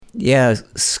Yeah,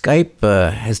 Skype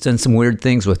has done some weird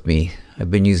things with me.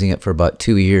 I've been using it for about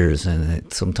 2 years,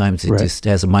 and sometimes it just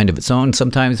has a mind of its own.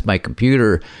 Sometimes my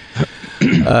computer,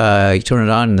 you turn it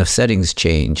on and the settings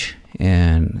change.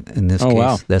 And in this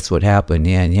case, that's what happened.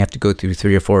 Yeah, and you have to go through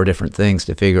 3 or 4 different things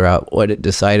to figure out what it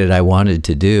decided I wanted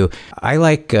to do. I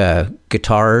like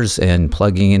guitars and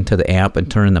plugging into the amp and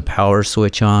turning the power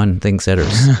switch on, things that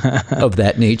are of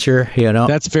that nature, you know.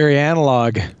 That's very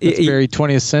analog. That's very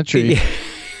 20th century.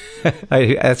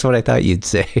 That's what I thought you'd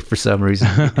say for some reason.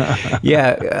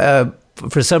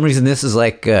 For some reason, this is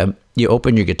like you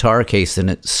open your guitar case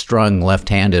and it's strung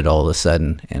left-handed all of a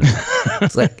sudden. And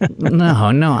it's like,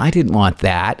 no, I didn't want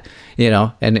that, you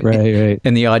know. And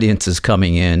and the audience is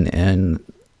coming in and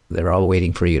they're all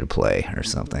waiting for you to play or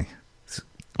something.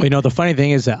 Well, you know, the funny thing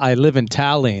is that I live in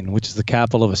Tallinn, which is the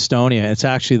capital of Estonia. It's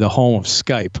actually the home of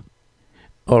Skype.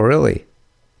 Oh, really?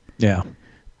 Yeah.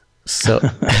 So...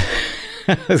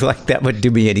 It's like that would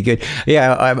do me any good.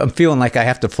 Yeah, I'm feeling like I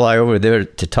have to fly over there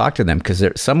to talk to them because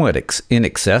they're somewhat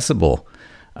inaccessible.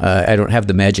 I don't have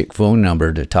the magic phone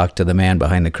number to talk to the man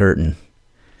behind the curtain.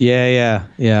 Yeah.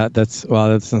 That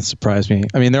doesn't surprise me.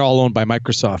 I mean, they're all owned by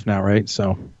Microsoft now, right?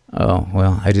 So. Oh,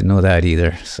 well, I didn't know that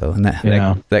either. So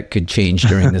that could change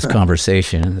during this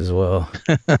conversation as well.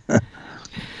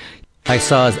 I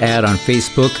saw his ad on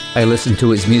Facebook. I listened to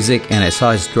his music, and I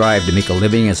saw his drive to make a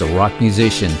living as a rock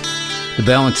musician. The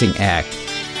balancing act,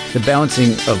 the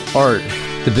balancing of art,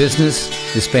 the business,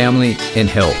 his family, and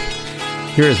health.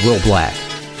 Here is Will Black.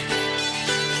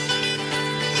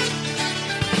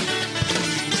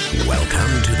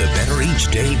 Welcome to the Better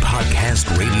Each Day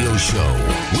podcast radio show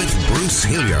with Bruce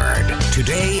Hilliard.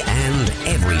 Today and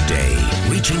every day,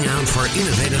 reaching out for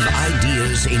innovative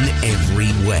ideas in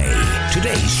every way.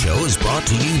 Today's show is brought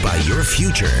to you by Your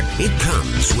Future. It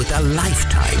comes with a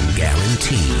lifetime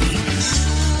guarantee.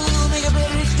 Make a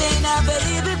better each day now,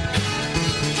 baby.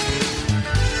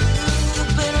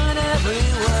 Better in every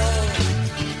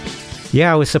way.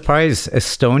 Yeah, I was surprised.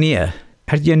 Estonia.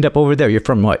 How did you end up over there? You're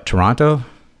from what, Toronto?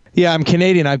 Yeah, I'm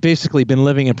Canadian. I've basically been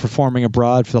living and performing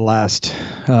abroad for the last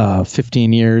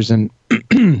 15 years. And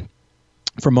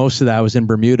for most of that, I was in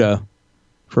Bermuda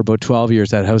for about 12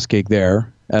 years at a house gig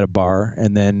there at a bar.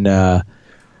 And then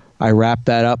I wrapped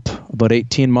that up about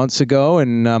 18 months ago.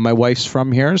 And my wife's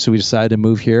from here, so we decided to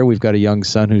move here. We've got a young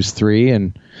son who's 3,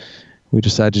 and we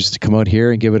decided just to come out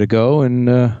here and give it a go. And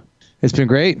it's been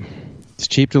great. It's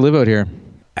cheap to live out here.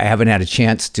 I haven't had a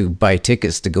chance to buy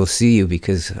tickets to go see you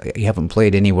because you haven't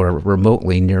played anywhere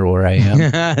remotely near where I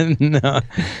am.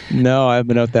 No, I haven't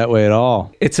been out that way at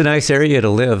all. It's a nice area to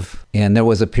live. And there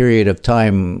was a period of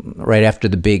time right after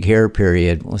the big hair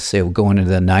period, let's say going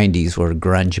into the 90s, where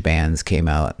grunge bands came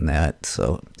out and that.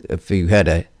 So if you had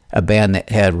a band that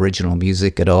had original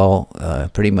music at all,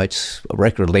 pretty much a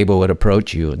record label would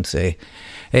approach you and say,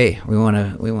 hey, we want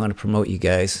to promote you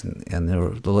guys. And there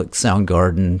were like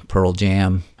Soundgarden, Pearl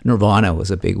Jam, Nirvana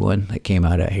was a big one that came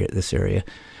out here at this area.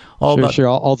 All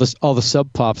the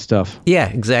Sub Pop stuff. Yeah,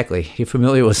 exactly. You're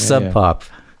familiar with Sub Pop.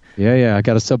 Yeah. I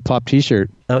got a Sub Pop T-shirt.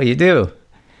 Oh, you do?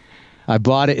 I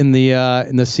bought it in the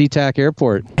SeaTac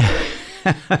airport.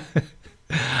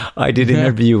 I did an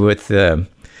interview with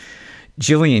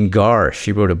Jillian Garr.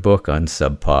 She wrote a book on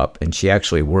Sub Pop, and she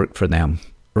actually worked for them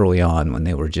early on when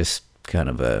they were just kind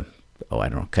of a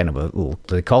little,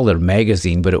 they called it a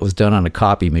magazine, but it was done on a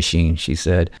copy machine, she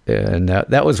said. And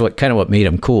that was what made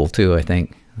them cool too, I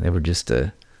think. They were just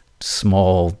a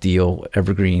small deal.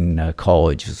 Evergreen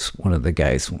College was one of the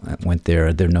guys that went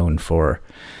there. They're known for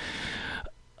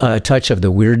a touch of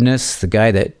the weirdness. The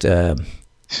guy that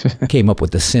came up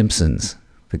with The Simpsons,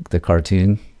 the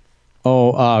cartoon.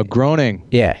 Oh, Groening.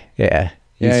 Yeah.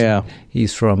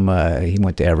 He's from, he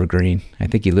went to Evergreen. I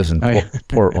think he lives in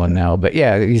Portland now. But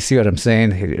yeah, you see what I'm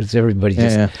saying? It's everybody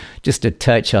just a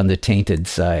touch on the tainted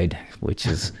side, which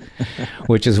is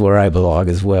where I belong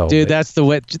as well. Dude, that's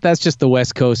just the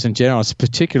West Coast in general,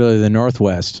 particularly the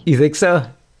Northwest. You think so?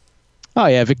 Oh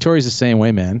yeah, Victoria's the same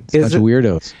way, man. It's a bunch of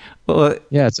weirdos. Well,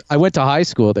 yeah, I went to high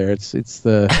school there. It's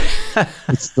the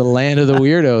land of the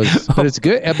weirdos, but it's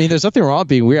good. I mean, there's nothing wrong with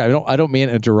being weird. I don't mean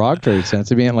it in a derogatory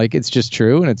sense. I mean, like, it's just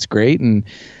true and it's great. And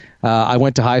I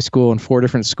went to high school in 4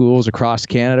 different schools across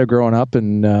Canada growing up,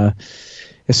 and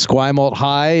Esquimalt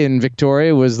High in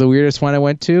Victoria was the weirdest one I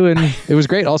went to, and it was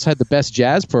great. Also had the best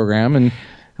jazz program, and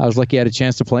I was lucky I had a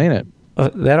chance to play in it.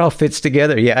 That all fits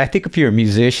together. Yeah, I think if you're a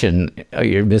musician,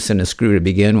 you're missing a screw to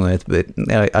begin with, but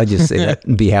I'll just say that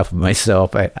on behalf of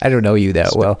myself. I don't know you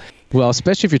that well. Well,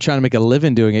 especially if you're trying to make a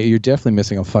living doing it, you're definitely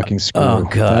missing a fucking screw. Oh,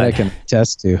 God. That I can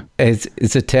attest to.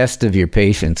 It's a test of your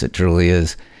patience. It truly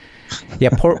is. Yeah,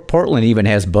 Portland even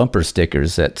has bumper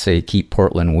stickers that say "Keep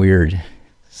Portland Weird."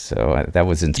 So that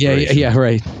was inspirational. Yeah,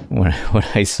 right. When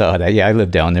I saw that, I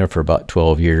lived down there for about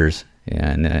 12 years,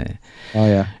 and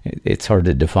it's hard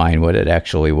to define what it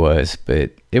actually was,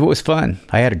 but it was fun.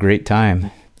 I had a great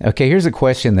time. Okay, here's a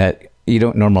question that you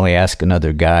don't normally ask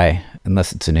another guy,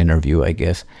 unless it's an interview, I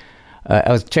guess.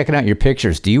 I was checking out your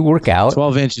pictures. Do you work out?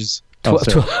 12 inches.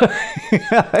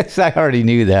 I already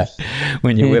knew that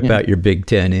when you whip out your big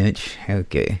 10-inch.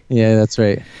 Okay. Yeah, that's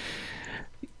right.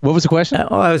 What was the question?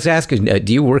 I was asking,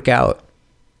 do you work out?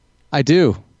 I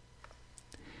do.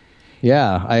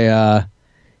 Yeah,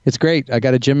 it's great. I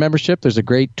got a gym membership. There's a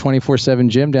great 24/7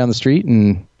 gym down the street,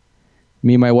 and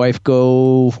me and my wife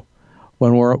go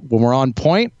when we're on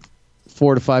point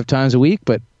 4 to 5 times a week.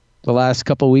 But the last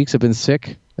couple of weeks I've been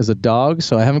sick as a dog,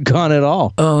 so I haven't gone at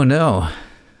all. Oh no.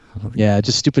 Yeah,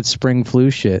 just stupid spring flu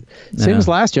shit. Same as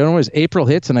last year. I don't know, as April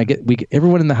hits and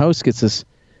everyone in the house gets this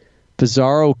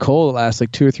bizarro cold that lasts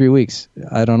like 2 or 3 weeks.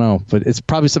 I don't know, but it's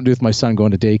probably something to do with my son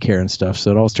going to daycare and stuff.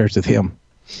 So it all starts with him.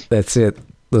 That's it.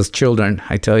 Those children,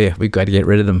 I tell you, we've got to get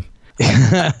rid of them.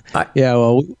 Yeah,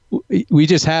 well, we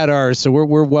just had ours, so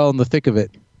we're well in the thick of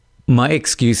it. My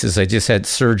excuse is I just had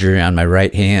surgery on my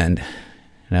right hand.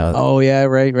 Oh, yeah,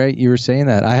 right. You were saying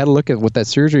that. I had to look at what that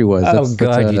surgery was.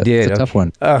 You did. It's a tough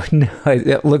one. Oh, no,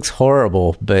 it looks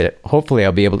horrible, but hopefully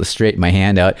I'll be able to straighten my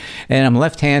hand out. And I'm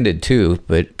left-handed, too,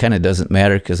 but it kind of doesn't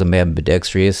matter because I'm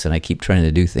ambidextrous, and I keep trying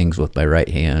to do things with my right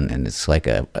hand, and it's like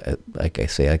like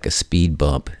a speed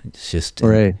bump. It's just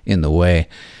in the way.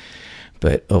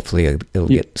 But hopefully it'll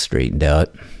get straightened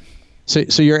out.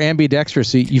 So you're ambidextrous.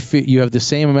 So you have the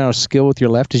same amount of skill with your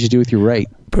left as you do with your right.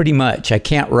 Pretty much. I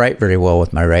can't write very well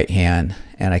with my right hand,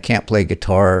 and I can't play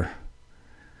guitar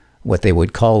what they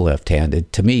would call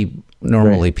left-handed. To me,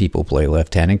 normally people play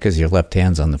left-handed because your left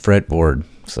hand's on the fretboard.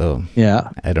 So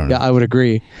I don't know. Yeah, I would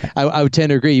agree. I would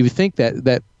tend to agree. You would think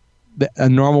that a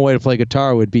normal way to play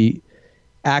guitar would be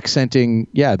accenting,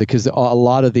 because a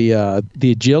lot of the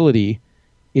agility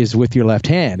is with your left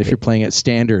hand if you're playing it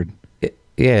standard.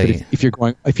 Yeah. If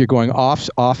you're going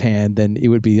offhand, then it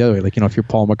would be the other way. Like, if you're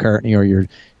Paul McCartney or you're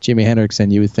Jimi Hendrix,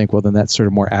 then you would think, well, then that's sort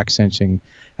of more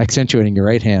accentuating your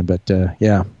right hand. But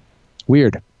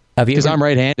weird. Because I'm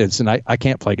right-handed, and I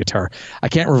can't play guitar. I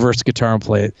can't reverse guitar and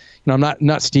play it. I'm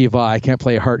not Steve Vai. I can't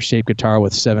play a heart-shaped guitar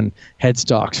with 7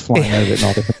 headstalks flying out of it and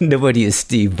all that. Nobody is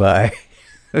Steve Vai.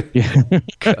 Yeah.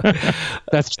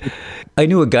 That's true. I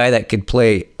knew a guy that could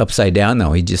play upside down,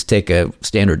 though. He'd just take a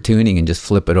standard tuning and just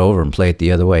flip it over and play it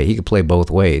the other way. He could play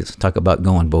both ways. Talk about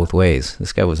going both ways.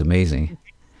 This guy was amazing.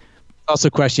 Also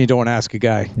a question you don't want to ask a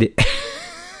guy.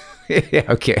 Yeah,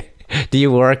 okay. Do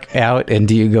you work out and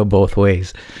do you go both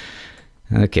ways?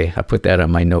 Okay, I put that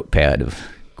on my notepad of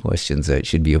questions that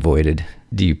should be avoided.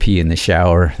 Do you pee in the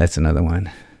shower? That's another one.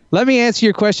 Let me answer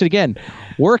your question again.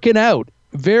 Working out.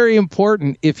 Very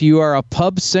important if you are a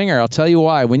pub singer. I'll tell you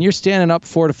why. When you're standing up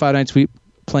 4 to 5 nights a week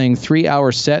playing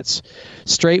 3-hour sets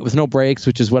straight with no breaks,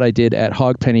 which is what I did at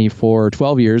Hogpenny for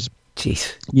 12 years.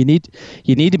 Jeez. You need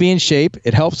to be in shape.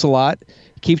 It helps a lot.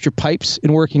 It keeps your pipes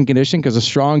in working condition because a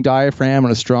strong diaphragm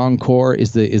and a strong core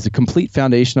is the complete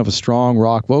foundation of a strong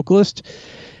rock vocalist.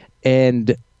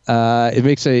 And it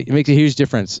makes a huge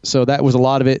difference. So that was a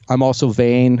lot of it. I'm also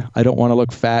vain. I don't want to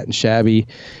look fat and shabby,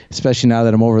 especially now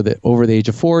that I'm over the age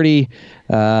of 40.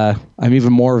 I'm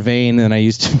even more vain than I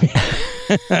used to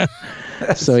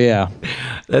be. So yeah,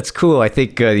 that's cool. I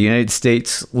think the United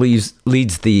States leads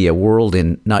the world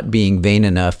in not being vain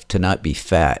enough to not be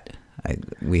fat.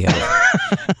 We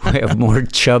have more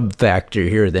chub factor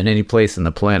here than any place on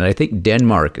the planet. I think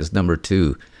Denmark is number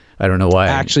 2. I don't know why.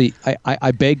 Actually,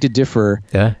 I beg to differ.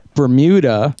 Yeah?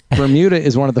 Bermuda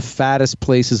is one of the fattest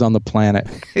places on the planet.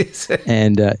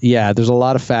 And there's a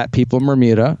lot of fat people in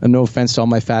Bermuda. And no offense to all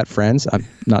my fat friends. I'm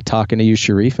not talking to you,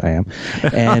 Sharif. I am.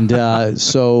 And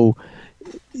so,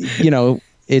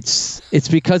 it's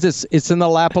because it's in the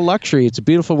lap of luxury. It's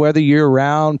beautiful weather year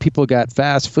round. People got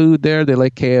fast food there. They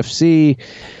like KFC.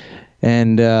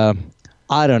 And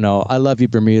I don't know. I love you,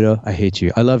 Bermuda. I hate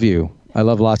you. I love you. I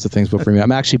love lots of things about Bermuda.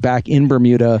 I'm actually back in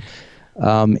Bermuda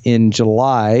in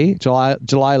July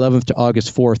 11th to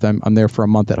August 4th. I'm there for a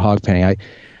month at Hogpenny.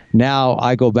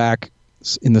 I go back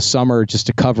in the summer just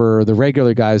to cover the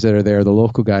regular guys that are there, the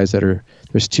local guys that are.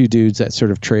 There's 2 dudes that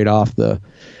sort of trade off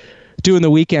doing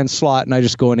the weekend slot, and I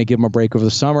just go in and give them a break over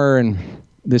the summer. And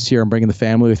this year I'm bringing the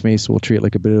family with me, so we'll treat it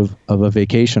like a bit of a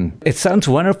vacation. It sounds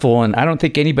wonderful, and I don't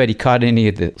think anybody caught any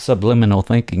of the subliminal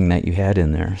thinking that you had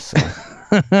in there. So.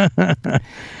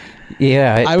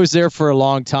 Yeah, I was there for a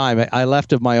long time. I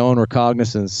left of my own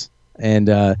recognizance. And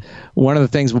one of the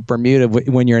things with Bermuda,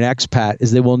 when you're an expat,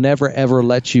 is they will never, ever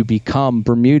let you become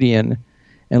Bermudian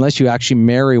unless you actually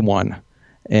marry one.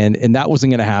 And that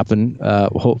wasn't going to happen.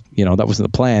 That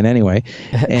wasn't the plan anyway.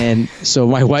 And so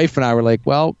my wife and I were like,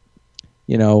 well,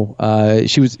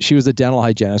 she was a dental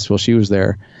hygienist while she was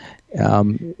there.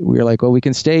 We were like, well, we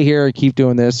can stay here and keep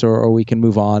doing this, or we can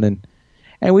move on.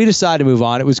 And we decided to move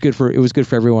on. It was good for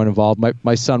everyone involved.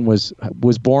 My son was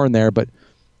born there, but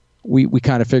we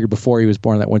kind of figured before he was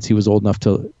born that once he was old enough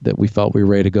that we felt we were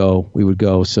ready to go, we would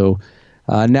go. So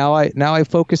now I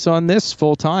focus on this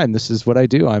full time. This is what I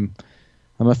do. I'm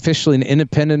officially an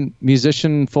independent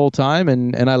musician full time,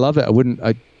 and I love it. I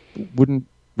wouldn't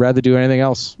rather do anything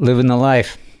else. Living the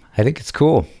life. I think it's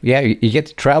cool. Yeah, you get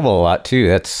to travel a lot too.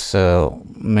 That's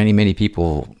many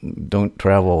people don't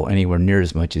travel anywhere near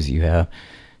as much as you have,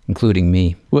 including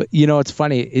me. Well, it's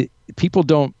funny.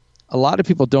 A lot of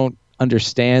people don't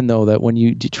understand though that when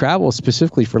you travel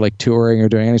specifically for like touring or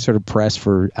doing any sort of press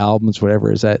for albums,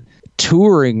 whatever, is that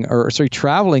traveling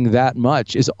that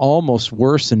much is almost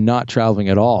worse than not traveling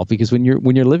at all. Because when you're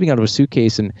living out of a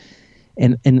suitcase and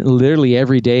literally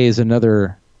every day is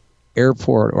another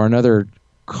airport or another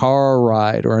car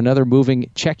ride or another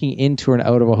checking into and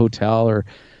out of a hotel or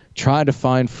trying to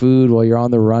find food while you're on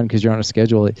the run because you're on a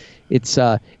schedule. It's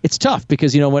tough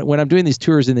because when I'm doing these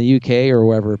tours in the UK or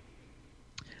wherever,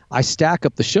 I stack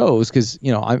up the shows because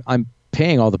I'm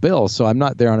paying all the bills, so I'm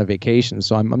not there on a vacation.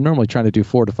 So I'm normally trying to do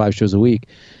 4 to 5 shows a week,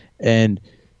 and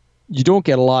you don't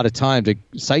get a lot of time to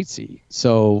sightsee.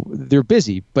 So they're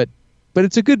busy, but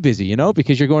it's a good busy,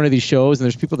 because you're going to these shows and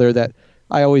there's people there that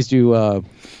I always do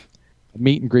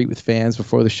meet and greet with fans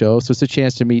before the show. So it's a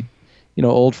chance to meet,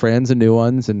 old friends and new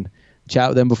ones and chat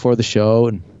with them before the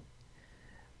show.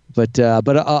 But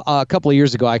a couple of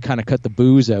years ago, I kind of cut the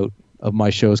booze out of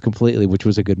my shows completely, which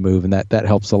was a good move, and that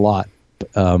helps a lot.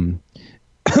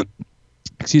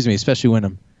 Excuse me, especially when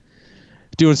I'm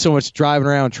doing so much driving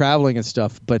around, traveling and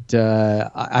stuff. But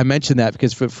I mentioned that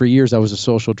because for years I was a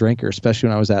social drinker, especially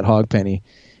when I was at Hogpenny.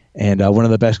 And one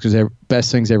of the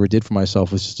best things I ever did for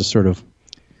myself was just to sort of,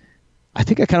 I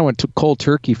think I kind of went to cold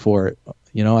turkey for it.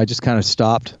 I just kind of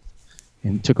stopped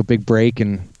and took a big break,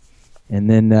 and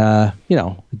then now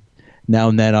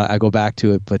and then I go back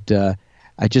to it. But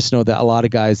I just know that a lot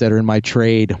of guys that are in my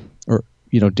trade or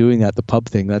doing the pub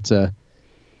thing,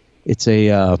 it's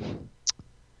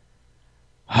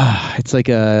like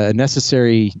a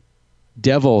necessary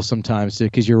devil sometimes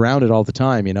because you're around it all the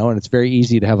time, and it's very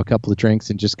easy to have a couple of drinks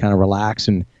and just kind of relax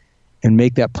and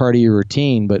make that part of your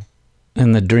routine.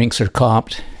 And the drinks are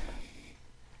comped.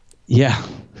 Yeah.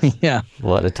 Yeah. A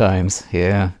lot of times.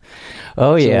 Yeah.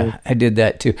 Oh, yeah. I did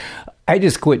that too. I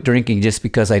just quit drinking just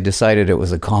because I decided it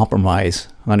was a compromise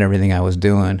on everything I was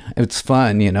doing. It's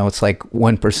fun, it's like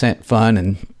 1% fun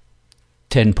and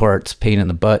 10 parts pain in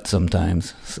the butt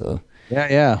sometimes. So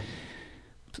yeah.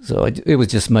 So it was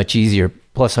just much easier.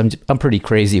 Plus, I'm pretty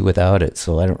crazy without it,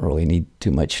 so I don't really need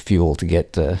too much fuel to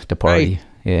get to party. Right.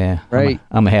 Yeah, right.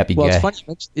 I'm a happy guy.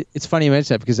 It's funny you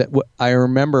mention that because I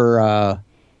remember, I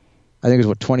think it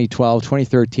was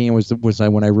 2013 was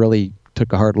when I really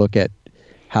took a hard look at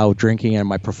how drinking and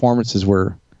my performances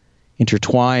were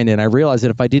intertwined, and I realized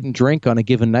that if I didn't drink on a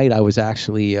given night, I was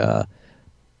actually I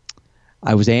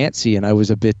was antsy and I was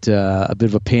a bit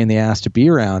of a pain in the ass to be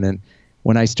around. And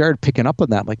when I started picking up on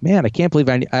that, I'm like, man, I can't believe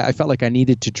I felt like I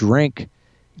needed to drink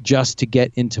just to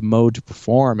get into mode to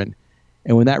perform. And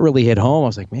when that really hit home, I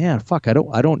was like, man, fuck, I don't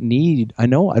want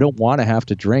to have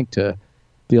to drink to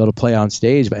be able to play on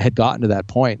stage, but I had gotten to that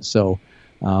point. So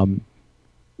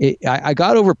I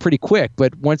got over it pretty quick,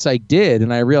 but once I did,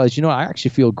 and I realized, I actually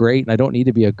feel great, and I don't need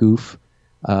to be a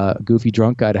goofy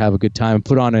drunk guy to have a good time and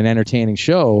put on an entertaining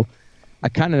show. I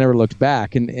kind of never looked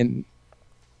back, and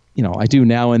I do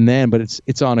now and then, but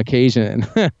it's on occasion.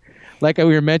 And like we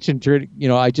were mentioned,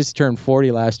 I just turned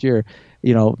 40 last year.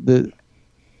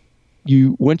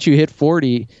 Once you hit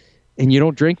 40 and you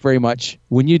don't drink very much,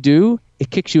 when you do,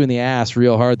 it kicks you in the ass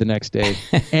real hard the next day,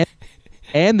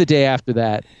 and the day after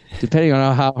that, depending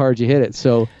on how hard you hit it.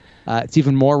 So it's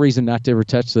even more reason not to ever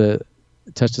touch the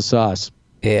sauce.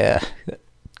 Yeah.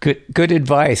 Good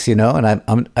advice, and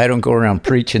I don't go around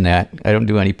preaching that. I don't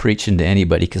do any preaching to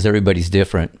anybody because everybody's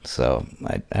different. So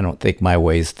I don't think my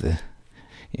way's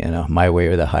my way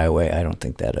or the highway. I don't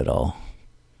think that at all.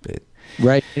 But.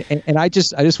 Right, and I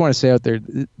just want to say out there,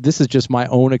 this is just my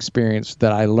own experience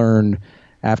that I learned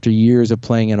after years of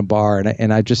playing in a bar,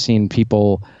 and I've just seen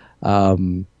people.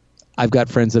 I've got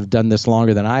friends that have done this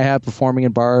longer than I have, performing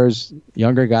in bars.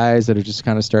 Younger guys that are just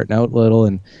kind of starting out little,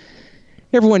 and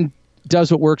everyone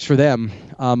does what works for them.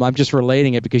 I'm just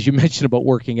relating it because you mentioned about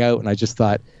working out, and I just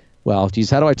thought well, geez,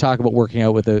 how do I talk about working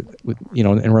out with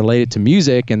and relate it to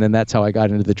music? And then that's how I got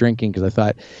into the drinking, because I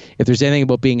thought if there's anything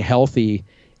about being healthy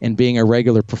and being a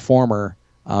regular performer,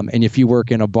 and if you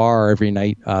work in a bar every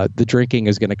night, the drinking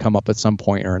is going to come up at some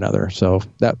point or another. So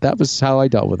that was how I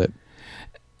dealt with it.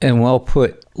 And well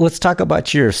put. Let's talk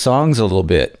about your songs a little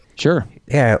bit. Sure.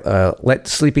 Yeah. Let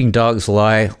sleeping dogs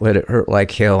lie. Let it hurt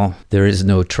like hell. There is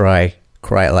no try.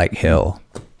 Cry like hell.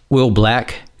 Will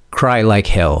Black, Cry Like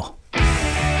Hell.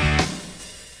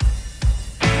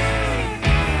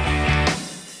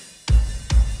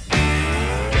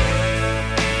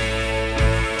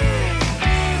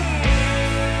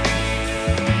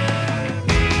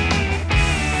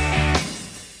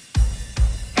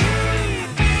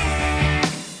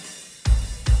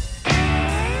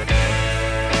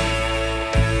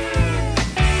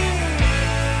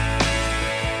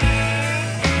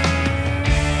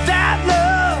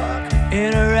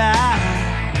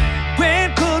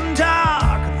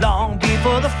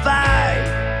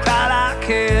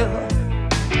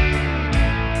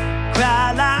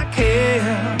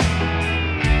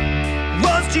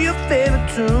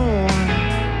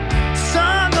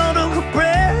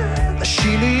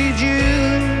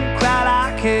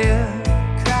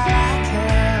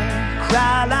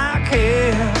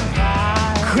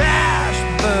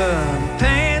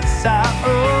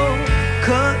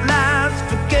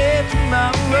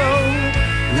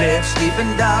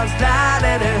 Sleeping dogs lie,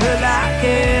 let it hurt like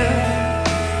hell.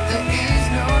 There is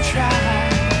no try.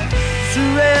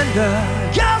 Surrender,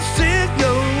 you'll sit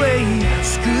your way.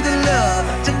 Screw the love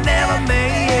to never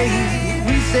make.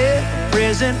 We set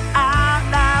prison out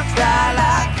now. Try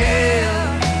like hell.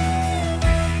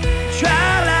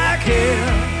 Try like hell.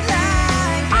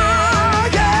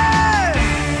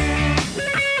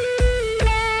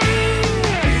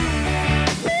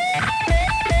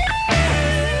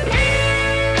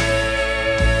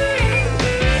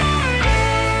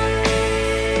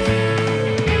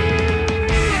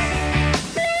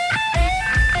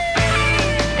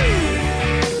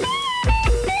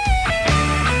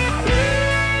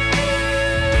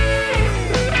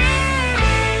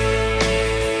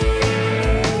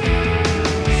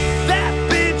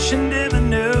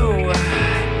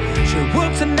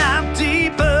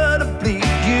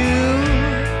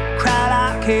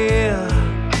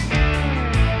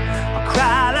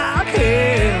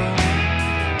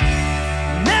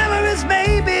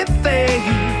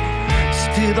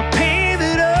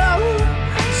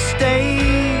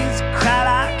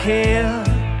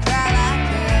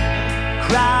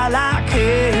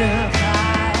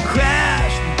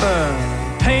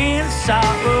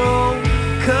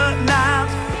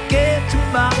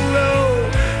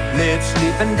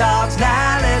 Sleeping dogs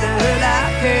lie, let it hurt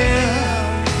like hell.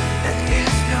 There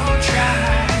is no try.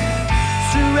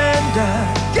 Surrender,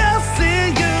 you'll see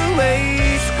your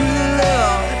way. Screw the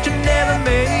love that you never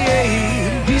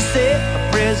made. We set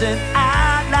a prison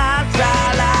out now. Try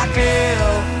like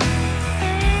hell.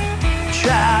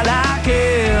 Try like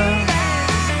hell.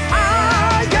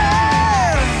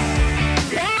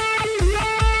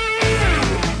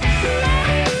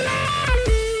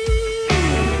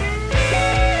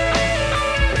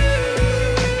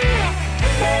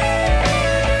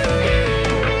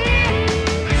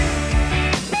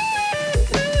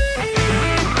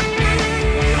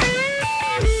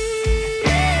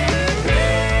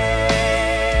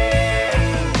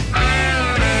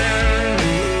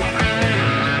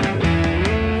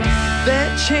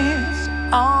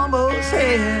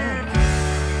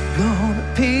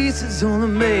 On the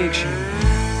makeshift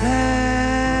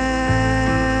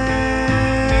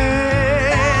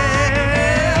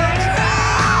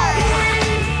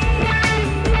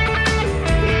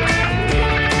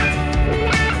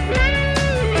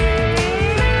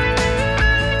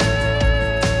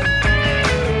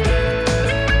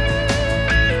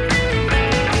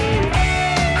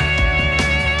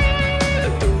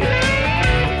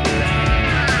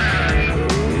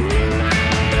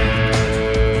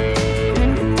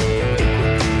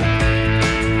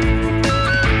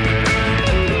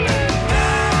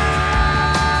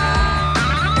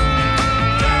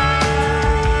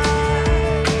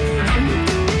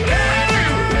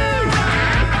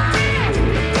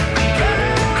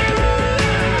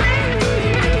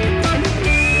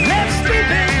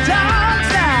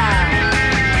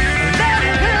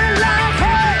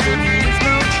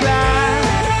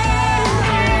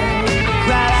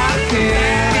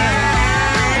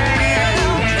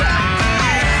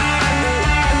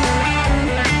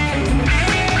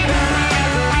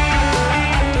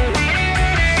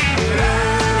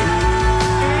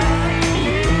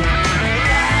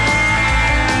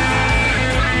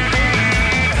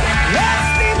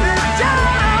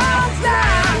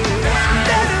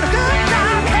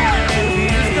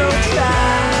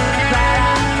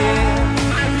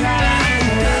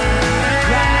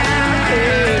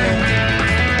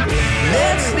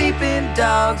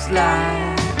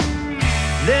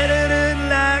let it hurt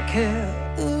like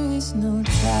hell. There is no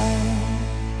time.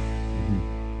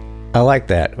 I like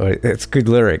that. It's good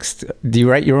lyrics. Do you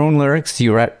write your own lyrics? Do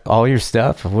you write all your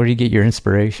stuff? Where do you get your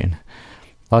inspiration?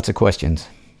 Lots of questions.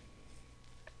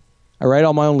 I write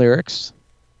all my own lyrics.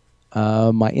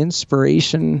 My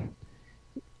inspiration,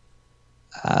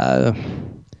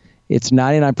 it's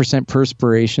 99%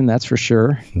 perspiration, that's for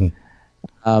sure.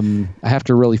 I have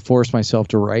to really force myself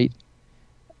to write.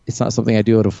 It's not something I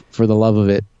do for the love of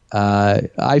it.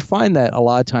 I find that a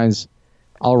lot of times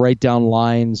I'll write down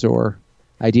lines or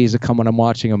ideas that come when I'm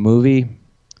watching a movie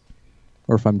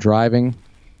or if I'm driving.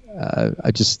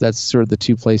 That's sort of the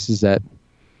two places that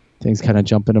things kind of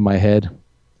jump into my head.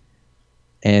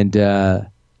 And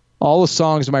all the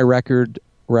songs in my records,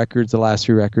 the last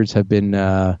 3 records, have been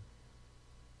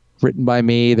written by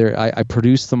me. I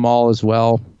produced them all as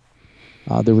well.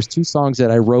 There was 2 songs that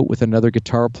I wrote with another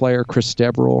guitar player, Chris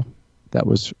Deverell. That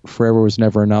was Forever Was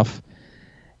Never Enough.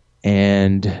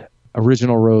 And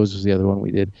Original Rose was the other one we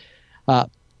did.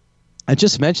 I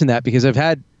just mentioned that because I've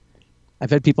had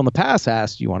people in the past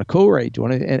ask, "Do you want to co-write? Do you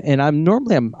want to?" And I'm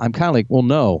kind of like, well,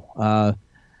 no.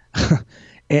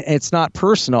 It's not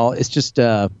personal. It's just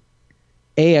A,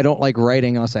 I don't like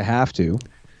writing unless I have to,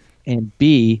 and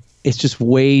B, it's just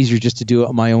way easier just to do it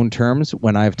on my own terms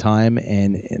when I have time,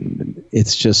 and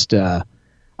it's just I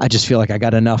just feel like I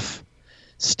got enough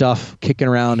stuff kicking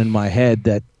around in my head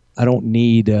that I don't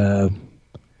need to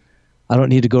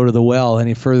go to the well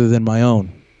any further than my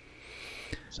own.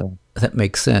 So that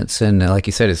makes sense, and like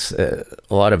you said, it's a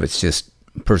lot of it's just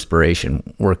perspiration,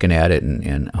 working at it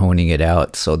and honing it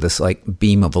out. So this like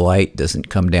beam of light doesn't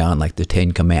come down like the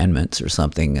 10 Commandments or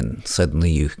something, and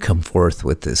suddenly you come forth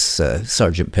with this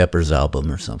Sgt. Pepper's album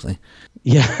or something.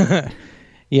 Yeah,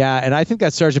 yeah, and I think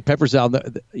that Sgt. Pepper's album,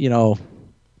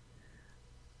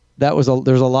 there's a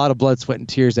lot of blood, sweat, and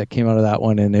tears that came out of that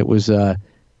one, and it was that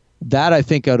I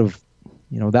think out of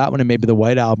that one and maybe the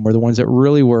White Album were the ones that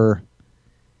really were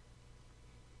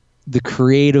the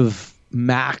creative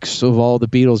max of all the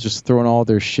Beatles, just throwing all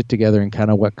their shit together and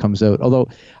kind of what comes out. Although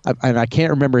I can't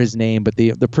remember his name, but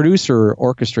the producer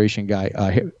orchestration guy,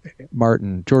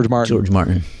 George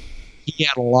Martin, he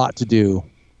had a lot to do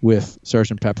with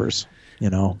Sgt. Pepper's. I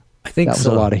think that was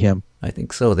a lot of him. I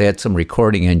think so. They had some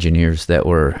recording engineers that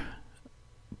were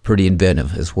pretty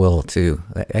inventive as well too.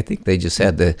 I think they just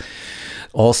had the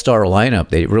all-star lineup.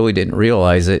 They really didn't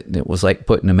realize it. It was like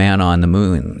putting a man on the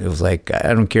moon. It was like,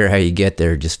 I don't care how you get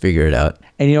there, just figure it out.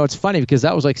 And it's funny because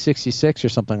that was like 66 or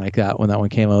something like that when that one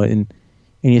came out. And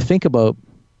you think about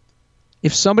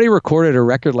if somebody recorded a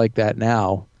record like that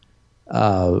now,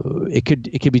 it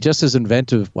could be just as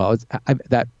inventive. Well,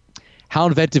 how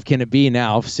inventive can it be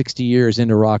now, 60 years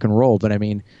into rock and roll? But I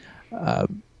mean, I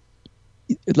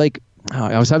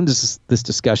was having this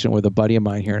discussion with a buddy of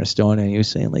mine here in Estonia, and he was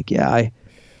saying, like, yeah,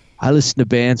 I listen to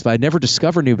bands, but I never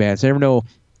discover new bands. I never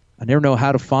know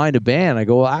how to find a band. I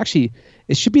go, well, actually,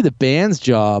 it should be the band's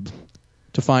job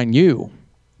to find you.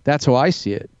 That's how I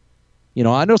see it.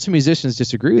 I know some musicians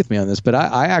disagree with me on this, but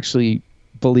I actually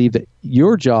believe that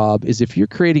your job is, if you're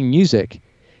creating music,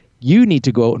 you need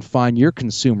to go out and find your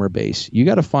consumer base. You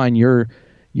got to find your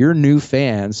new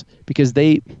fans, because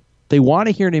they want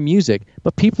to hear new music,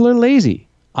 but people are lazy.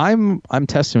 I'm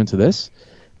testament to this.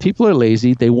 People are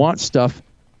lazy. They want stuff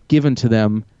given to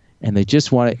them, and they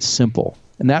just want it simple.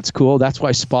 And that's cool. That's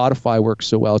why Spotify works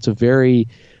so well. It's a very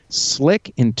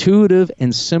slick, intuitive,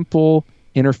 and simple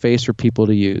interface for people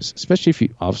to use, especially if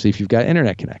you've got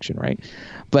internet connection, right?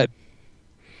 But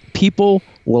people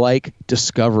will like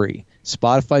discovery.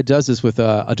 Spotify does this with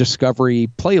a discovery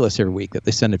playlist every week that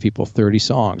they send to people, 30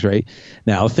 songs, right?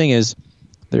 Now, the thing is,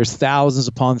 there's thousands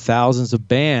upon thousands of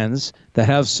bands that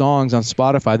have songs on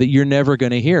Spotify that you're never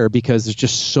going to hear because there's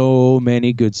just so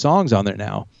many good songs on there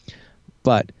now.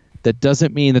 But that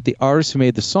doesn't mean that the artist who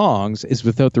made the songs is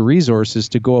without the resources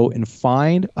to go out and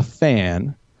find a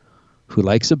fan who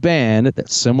likes a band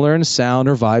that's similar in sound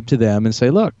or vibe to them and say,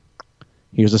 look,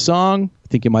 here's a song. I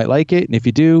think you might like it. And if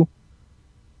you do,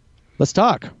 let's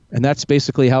talk. And that's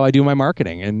basically how I do my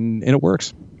marketing, and it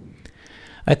works.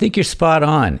 I think you're spot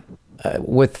on.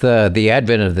 With the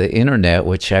advent of the internet,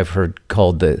 which I've heard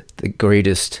called the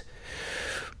greatest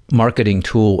marketing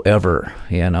tool ever,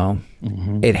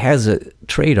 It has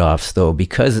trade-offs, though,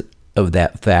 because of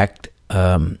that fact.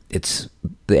 It's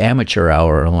the amateur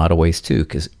hour in a lot of ways, too,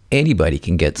 because anybody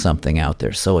can get something out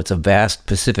there. So it's a vast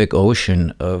Pacific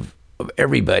Ocean of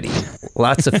everybody.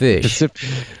 Lots of fish.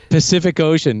 Pacific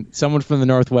Ocean. Someone from the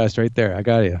Northwest right there. I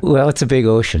got you. Well, it's a big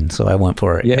ocean, so I went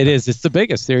for it. Yeah, it is. It's the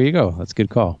biggest. There you go. That's a good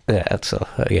call. Yeah,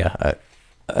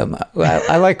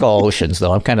 I like all oceans,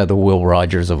 though. I'm kind of the Will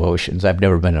Rogers of oceans. I've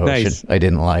never been to ocean. Nice. I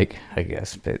didn't like, I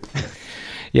guess, but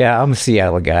yeah, I'm a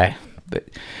Seattle guy.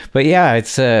 But yeah,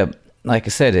 it's like I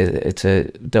said, it's a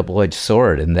double-edged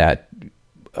sword in that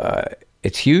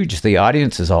it's huge. The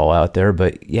audience is all out there,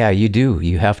 but yeah,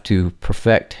 you have to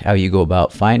perfect how you go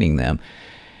about finding them.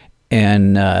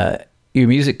 And your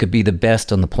music could be the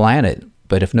best on the planet,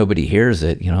 but if nobody hears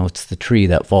it, it's the tree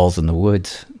that falls in the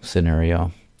woods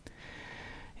scenario.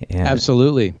 And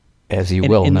absolutely. As you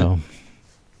will know.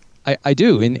 I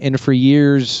do. And for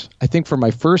years, I think for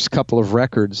my first couple of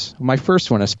records, my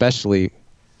first one especially,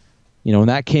 when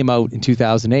that came out in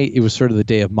 2008, it was sort of the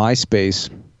day of MySpace.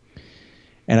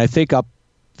 And I think up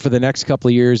for the next couple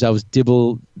of years, I was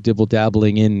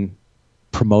dibble-dabbling in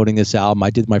promoting this album. I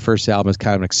did my first album as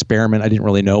kind of an experiment. I didn't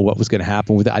really know what was going to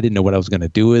happen with it. I didn't know what I was going to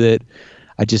do with it.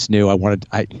 I just knew I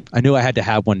knew I had to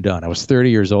have one done. I was 30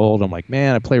 years old. I'm like,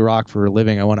 man, I play rock for a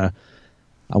living.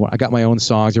 I got my own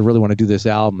songs. I really want to do this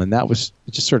album. And it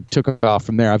just sort of took off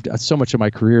from there. So much of my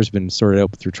career has been sorted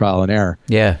out through trial and error.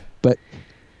 Yeah. But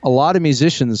a lot of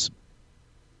musicians,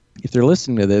 if they're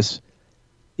listening to this,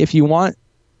 if you want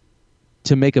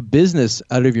to make a business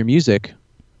out of your music,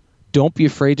 don't be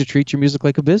afraid to treat your music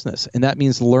like a business. And that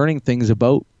means learning things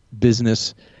about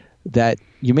business that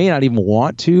you may not even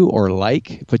want to or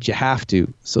like, but you have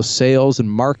to. So sales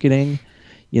and marketing,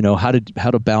 how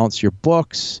to balance your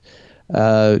books,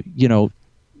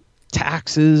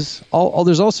 taxes,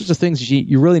 there's all sorts of things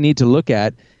you really need to look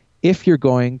at if you're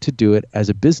going to do it as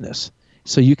a business.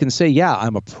 So you can say, yeah,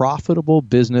 I'm a profitable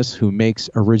business who makes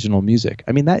original music.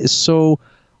 I mean, that is so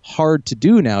hard to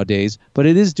do nowadays, but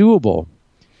it is doable.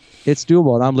 It's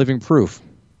doable, and I'm living proof.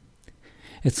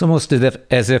 It's almost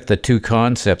as if the two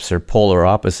concepts are polar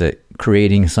opposite,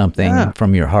 creating something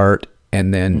from your heart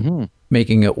and then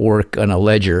making it work on a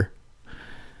ledger.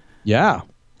 Yeah.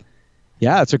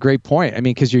 Yeah, that's a great point. I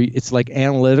mean, because it's like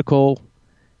analytical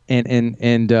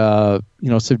and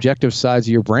subjective sides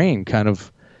of your brain kind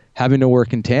of having to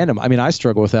work in tandem. I mean, I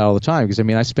struggle with that all the time because,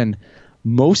 I spend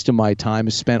most of my time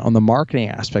is spent on the marketing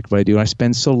aspect of what I do, and I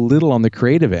spend so little on the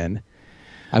creative end.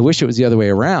 I wish it was the other way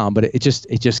around, but it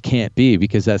just can't be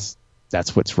because that's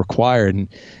what's required.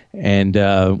 And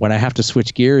when I have to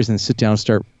switch gears and sit down and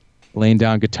start laying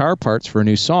down guitar parts for a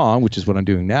new song, which is what I'm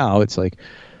doing now, it's like,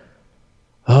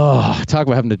 talk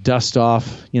about having to dust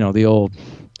off, the old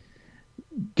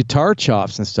guitar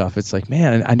chops and stuff. It's like,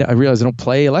 man, I realize I don't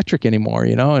play electric anymore,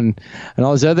 and all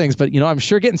those other things. But I'm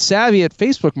sure getting savvy at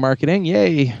Facebook marketing,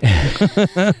 yay!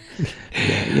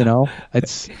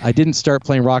 I didn't start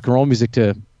playing rock and roll music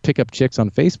to pick up chicks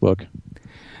on Facebook.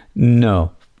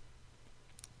 No.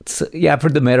 So, yeah, I've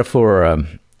heard the metaphor,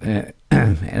 and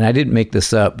I didn't make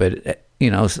this up, but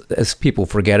as people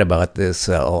forget about this,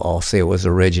 I'll say it was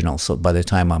original. So by the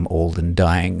time I'm old and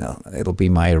dying, it'll be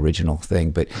my original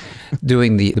thing. But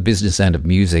doing the business end of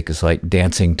music is like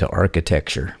dancing to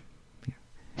architecture.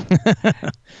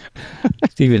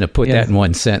 Even to put that in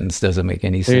one sentence doesn't make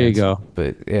any sense. There you go.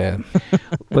 But yeah,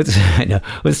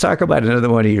 let's talk about another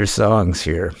one of your songs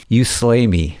here. You Slay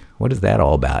Me. What is that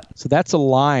all about? So that's a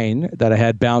line that I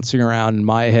had bouncing around in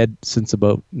my head since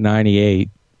about 98.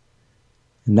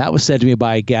 And that was said to me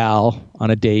by a gal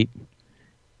on a date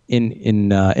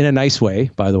in a nice way,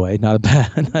 by the way, not a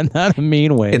bad, not a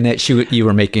mean way. And that you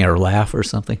were making her laugh or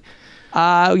something?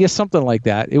 Yeah, something like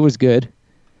that. It was good.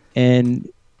 And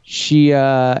she,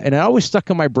 and it always stuck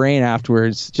in my brain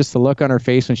afterwards, just the look on her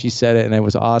face when she said it, and it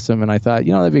was awesome. And I thought,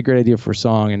 that'd be a great idea for a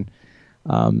song.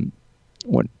 And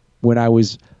when I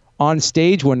was on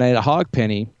stage one night at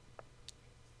Hogpenny,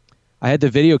 I had the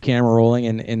video camera rolling,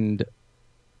 and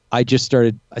I just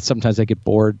started, sometimes I get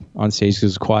bored on stage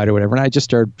because it's quiet or whatever, and I just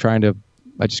started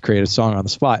I just created a song on the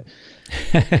spot.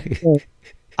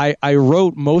 I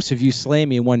wrote most of You Slay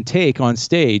Me in one take on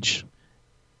stage,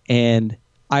 and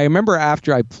I remember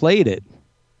after I played it,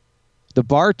 the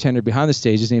bartender behind the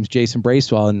stage, his name's Jason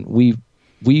Bracewell, and we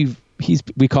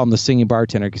call him the singing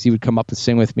bartender because he would come up and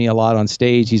sing with me a lot on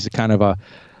stage. He's a kind of a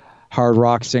hard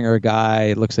rock singer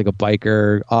guy, looks like a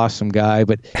biker, awesome guy.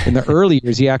 But in the early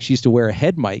years, he actually used to wear a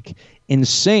head mic and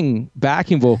sing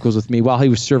backing vocals with me while he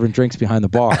was serving drinks behind the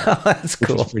bar. That's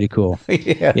cool. Which was pretty cool.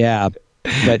 Yeah.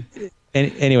 But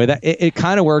anyway, that it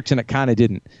kind of worked and it kind of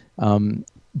didn't.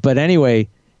 But anyway,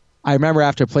 I remember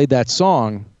after I played that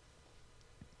song,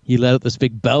 he let out this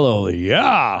big bellow,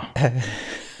 yeah.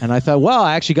 And I thought, well,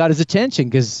 I actually got his attention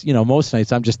because, most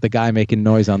nights I'm just the guy making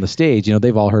noise on the stage.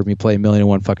 They've all heard me play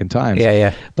 1,000,001 fucking times.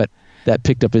 Yeah. But that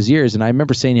picked up his ears. And I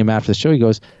remember saying to him after the show,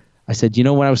 I said,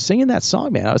 when I was singing that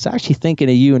song, man, I was actually thinking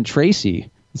of you and Tracy,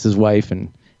 this is his wife,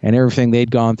 and everything they'd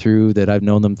gone through that I've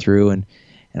known them through.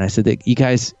 And I said that you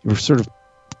guys were sort of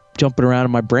jumping around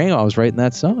in my brain while I was writing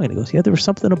that song. And he goes, yeah, there was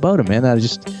something about it, man, that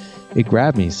it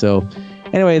grabbed me. So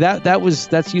anyway,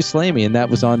 that's You Slay Me, and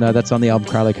that's on the album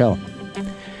Cry Like Hell.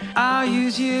 I'll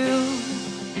use you,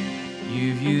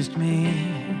 you've used me.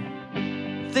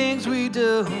 Things we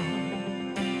do,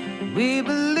 we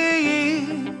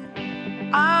believe.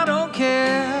 I don't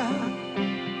care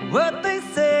what they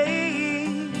say.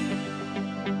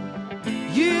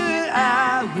 You and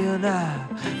I will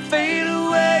not fade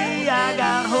away. I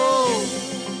got hope,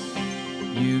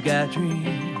 you got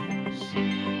dreams.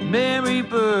 Memory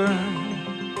burn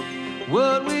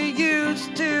what we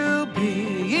used to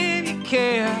be. In your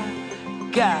care,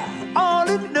 God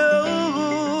only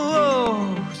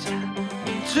knows.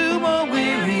 Two more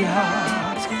weary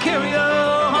hearts carry on.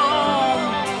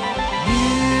 You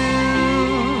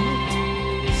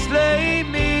slay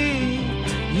me,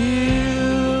 you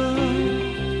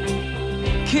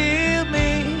kill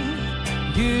me,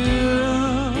 you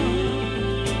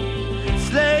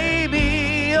slay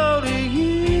me, only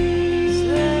you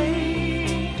slay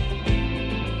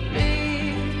me,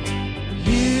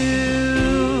 you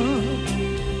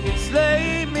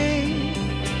slay me,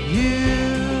 you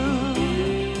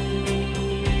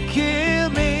kill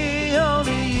me,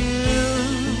 only you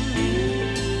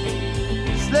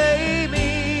slay me,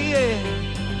 yeah.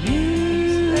 You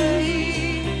slay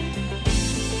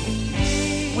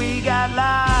me. We got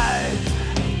life,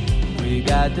 we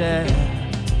got death.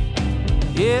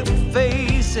 Yeah, we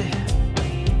face it,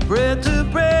 breath to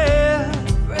breath.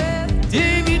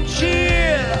 If you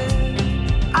cheer,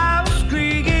 I was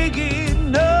screaming.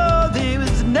 No, there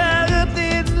was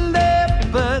nothing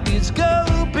left but this go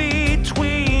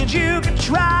between. You can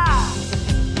try,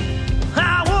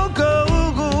 I won't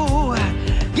go.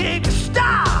 You can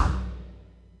stop,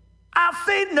 I'll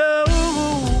say no.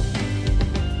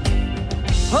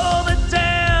 Hold it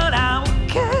down, I will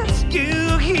cast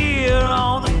you here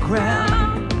on the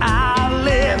ground. I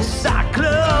live side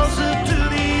closer to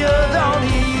the earth, only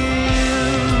you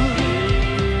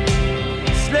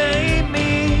slay me,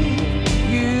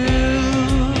 you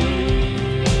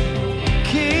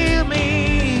kill me,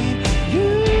 you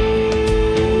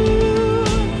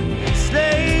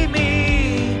slay me,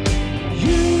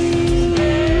 you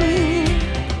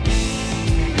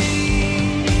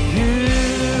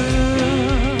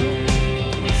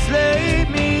slay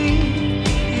me,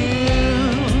 you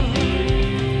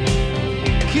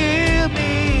kill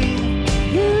me,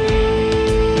 you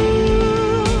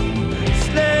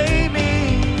slay me,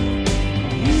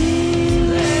 you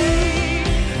slay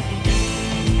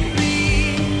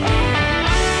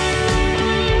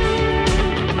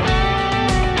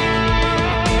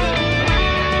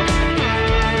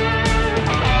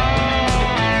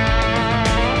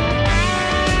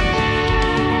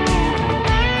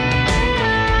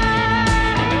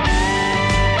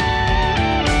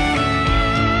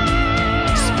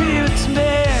spirits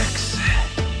mix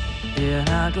in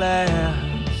our glass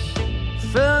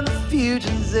from the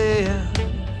future's end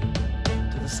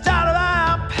to the start of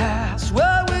our past.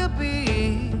 What will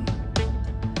be,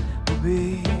 will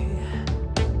be.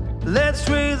 Let's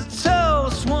raise a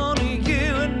toast, one to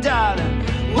you and darling,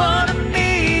 one to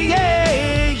me, yeah.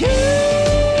 You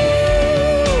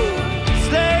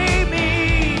slay me,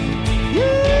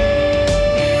 you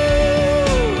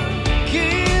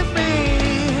give me,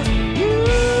 you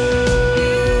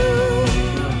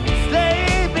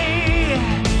slay me,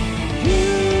 you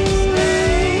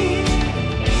slay me,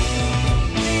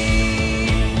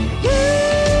 you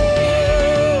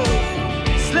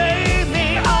slay me,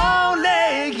 only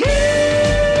you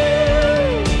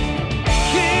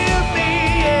kill me,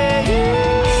 yeah, you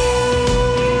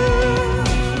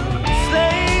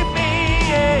slay me,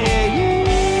 yeah, you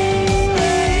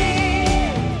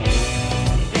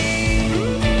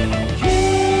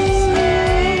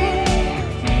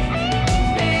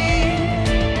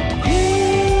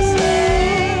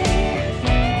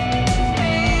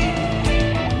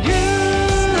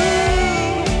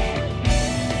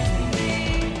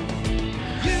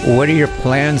What are your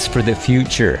plans for the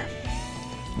future?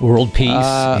 World peace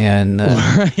and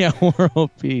yeah,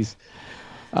 world peace.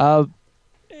 I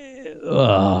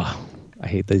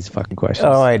hate these fucking questions.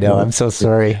 oh, I know. I'm so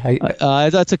sorry.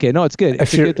 That's okay. No, it's good. I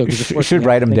It's good though, 'cause it's should working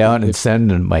write out. them down and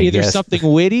send them. My Either guest. something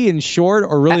witty and short,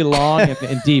 or really long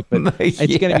and deep. But it's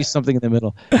going to be something in the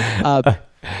middle.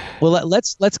 Well,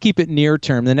 let's keep it near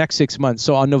term. The next 6 months.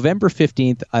 So on November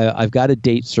 15th, I've got a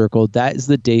date circled. That is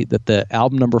the date that the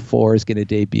album number 4 is going to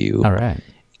debut. All right.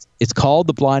 It's called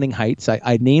The Blinding Heights.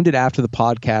 I named it after the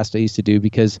podcast I used to do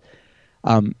because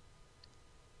I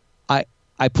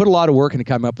I put a lot of work into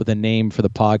coming up with a name for the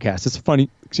podcast. It's a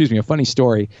funny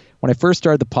story. When I first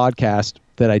started the podcast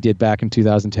that I did back in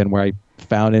 2010, where I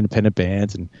found independent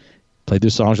bands and played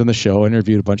their songs on the show,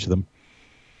 interviewed a bunch of them,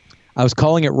 I was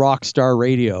calling it Rockstar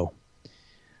Radio,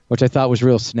 which I thought was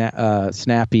real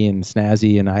snappy and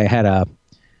snazzy. And I had a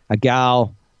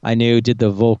gal I knew did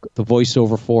the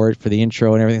voiceover for it, for the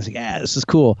intro and everything. I was like, yeah, this is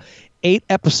cool. 8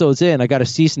 episodes in, I got a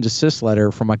cease and desist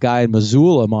letter from a guy in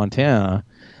Missoula, Montana,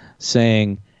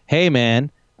 saying, hey,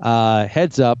 man,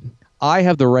 heads up, I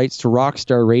have the rights to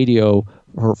Rockstar Radio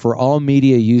for all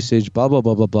media usage, blah, blah,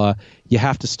 blah, blah, blah. You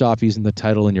have to stop using the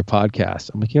title in your podcast.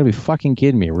 I'm like, you gotta be fucking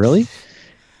kidding me, really?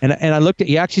 And I looked at,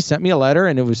 he actually sent me a letter,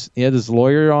 and he had this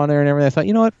lawyer on there and everything. I thought,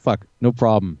 you know what? Fuck, no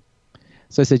problem.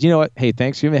 So I said, you know what? Hey,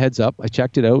 thanks for giving me a heads up. I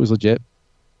checked it out. It was legit.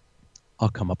 I'll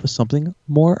come up with something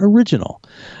more original.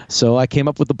 So I came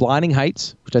up with the Blinding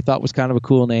Heights, which I thought was kind of a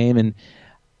cool name. And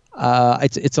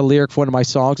it's a lyric for one of my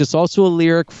songs. It's also a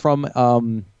lyric from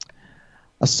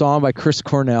a song by Chris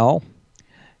Cornell.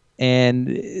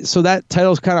 And so that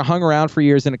title's kind of hung around for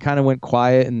years, and it kind of went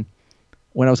quiet. And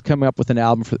when I was coming up with an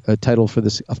album for a title for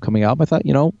this upcoming album, I thought,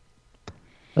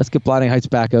 let's get Blinding Heights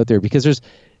back out there, because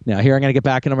now here I'm going to get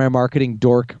back into my marketing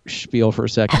dork spiel for a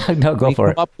second. No, go for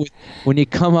it. When you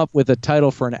come up with a title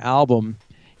for an album,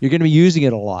 you're going to be using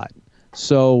it a lot.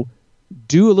 So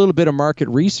do a little bit of market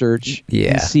research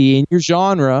and see in your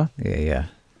genre. Yeah.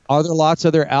 Are there lots of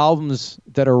other albums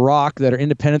that are rock, that are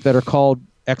independent, that are called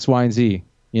X, Y, and Z?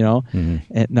 And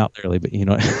not literally, but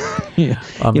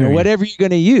whatever you're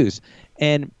going to use.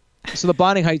 And so the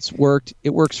Blinding Heights worked.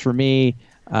 It works for me.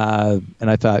 And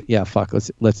I thought, yeah, fuck,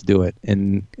 let's do it.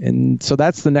 And so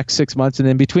that's the next 6 months. And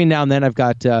then between now and then, I've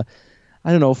got,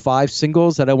 5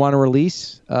 singles that I want to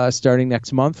release starting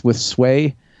next month with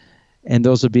Sway. And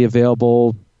those will be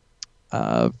available.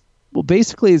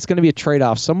 Basically, it's going to be a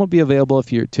trade-off. Some will be available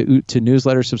if you're to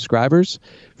newsletter subscribers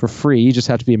for free. You just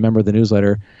have to be a member of the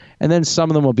newsletter. And then some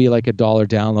of them will be like $1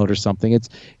 download or something.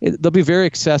 They'll be very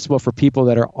accessible for people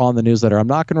that are on the newsletter. I'm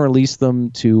not going to release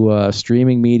them to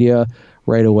streaming media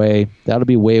right away. That'll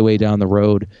be way, way down the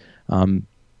road.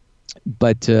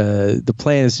 But the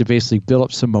plan is to basically build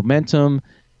up some momentum,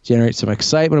 generate some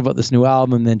excitement about this new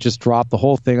album, and then just drop the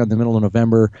whole thing on the middle of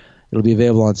November. It'll be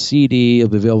available on CD.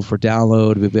 It'll be available for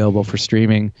download. It'll be available for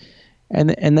streaming, and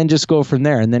then just go from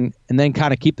there. And then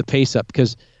kind of keep the pace up,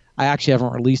 because I actually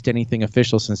haven't released anything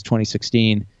official since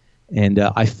 2016. And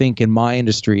I think in my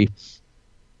industry,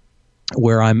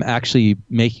 where I'm actually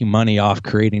making money off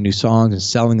creating new songs and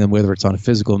selling them, whether it's on a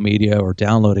physical media or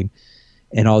downloading,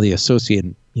 and all the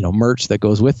associated merch that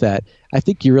goes with that, I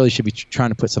think you really should be trying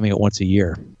to put something out once a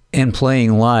year. And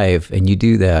playing live, and you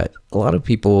do that. A lot of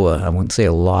people, I wouldn't say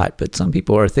a lot, but some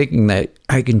people are thinking that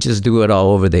I can just do it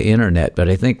all over the internet. But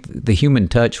I think the human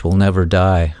touch will never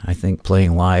die. I think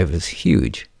playing live is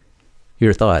huge.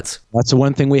 Your thoughts? That's the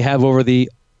one thing we have over the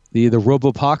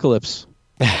robopocalypse.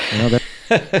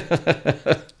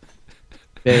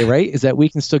 Right? Is that we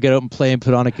can still get out and play and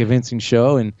put on a convincing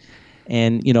show, and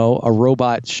a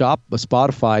robot shop, a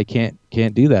Spotify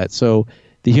can't do that. So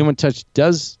the human touch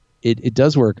does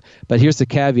work. But here's the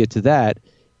caveat to that,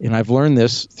 and I've learned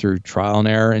this through trial and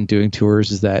error and doing tours,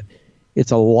 is that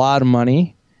it's a lot of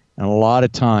money and a lot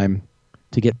of time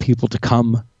to get people to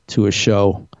come to a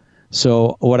show.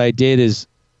 So what I did is,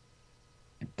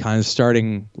 kind of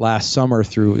starting last summer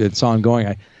through it's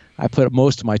ongoing, I put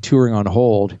most of my touring on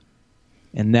hold,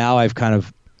 and now I've kind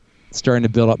of starting to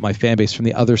build up my fan base from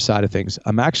the other side of things.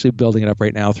 I'm actually building it up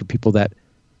right now through people that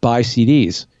buy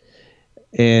CDs.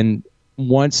 And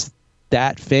once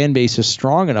that fan base is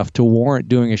strong enough to warrant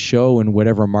doing a show in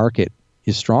whatever market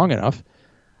is strong enough,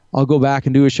 I'll go back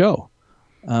and do a show.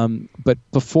 But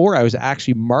before, I was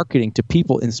actually marketing to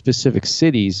people in specific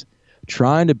cities,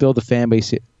 trying to build the fan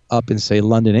base up in, say,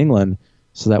 London, England,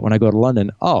 so that when I go to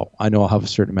London, I know I'll have a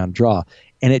certain amount of draw.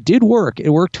 And it did work. It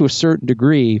worked to a certain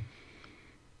degree.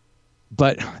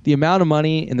 But the amount of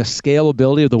money and the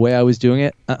scalability of the way I was doing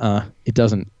it, it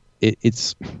doesn't. It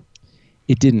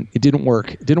didn't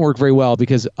work. It didn't work very well,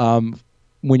 because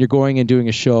when you're going and doing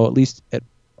a show,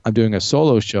 I'm doing a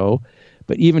solo show,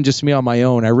 but even just me on my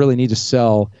own, I really need to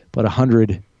sell about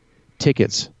 100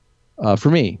 tickets for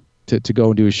me to go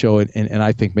and do a show, and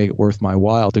I think make it worth my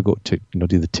while to go to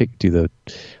do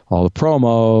all the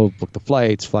promo, book the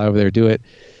flights, fly over there, do it.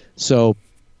 So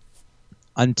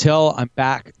until I'm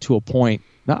back to a point,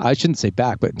 I shouldn't say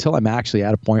back, but until I'm actually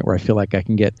at a point where I feel like I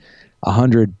can get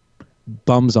 100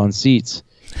 bums on seats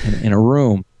in a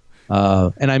room,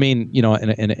 and I mean,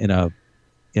 in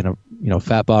a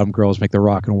fat bottom girls make the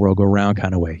rock and world go round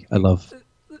kind of way. I love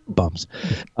bums.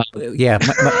 Yeah,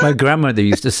 my grandmother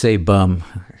used to say bum,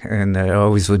 and it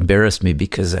always embarrassed me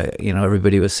because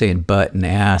everybody was saying butt and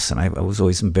ass, and I was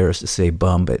always embarrassed to say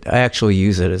bum. But I actually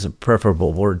use it as a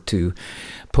preferable word to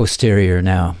posterior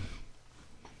now.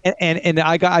 And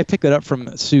I picked it up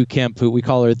from Sue Kemp, who we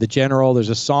call her the General. There's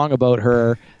a song about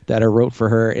her that I wrote for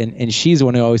her, and she's the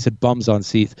one who always said bums on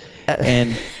seats.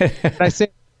 And I say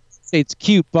it's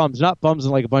cute bums, not bums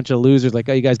and like a bunch of losers. Like,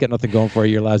 oh, you guys got nothing going for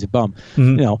you, you're a lousy bum.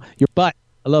 Mm-hmm. Your butt.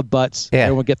 I love butts. Yeah.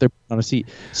 Everyone get their butt on a seat.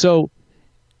 So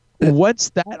once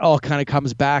that all kind of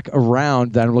comes back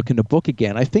around, that I'm looking to book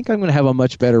again, I think I'm going to have a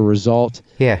much better result.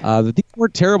 Yeah. These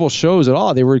weren't terrible shows at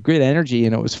all. They were great energy,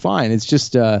 and it was fine. It's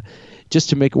just to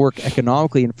make it work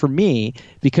economically. And for me,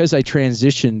 because I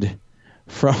transitioned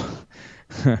from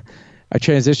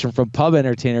pub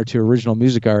entertainer to original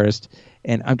music artist,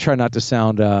 and I'm trying not to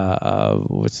sound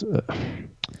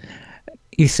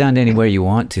you sound anywhere you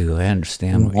want to. I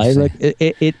understand what you're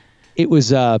saying. It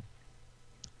was I'd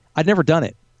never done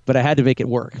it, but I had to make it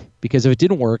work, because if it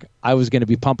didn't work, I was going to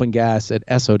be pumping gas at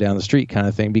Esso down the street kind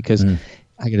of thing, because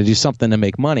I got to do something to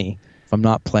make money. I'm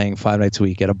not playing 5 nights a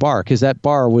week at a bar, because that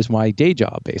bar was my day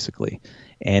job basically,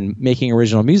 and making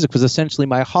original music was essentially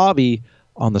my hobby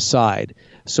on the side.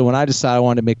 So when I decided I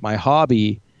wanted to make my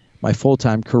hobby my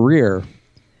full-time career,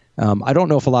 I don't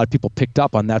know if a lot of people picked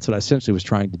up on that's what I essentially was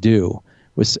trying to do,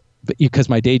 because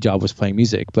my day job was playing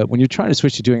music. But when you're trying to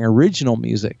switch to doing original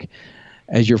music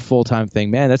as your full-time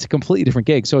thing, man, that's a completely different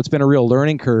gig. So it's been a real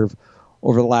learning curve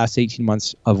over the last 18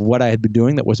 months of what I had been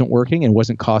doing that wasn't working and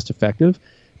wasn't cost effective.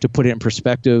 To put it in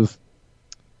perspective,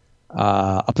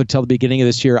 up until the beginning of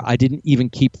this year, I didn't even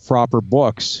keep proper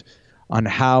books on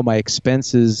how my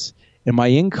expenses and my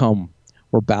income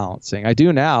were balancing. I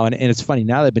do now, and it's funny,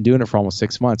 now that I've been doing it for almost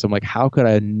 6 months, I'm like, how could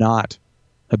I not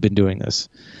have been doing this?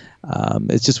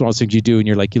 It's just one of those things you do, and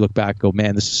you're like, you look back and go,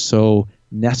 man, this is so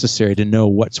necessary to know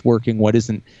what's working, what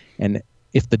isn't, and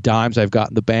if the dimes I've got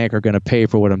in the bank are going to pay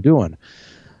for what I'm doing.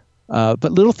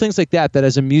 But little things like that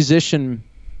as a musician,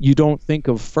 you don't think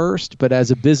of first, but as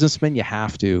a businessman, you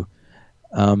have to.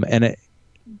 And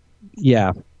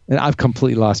I've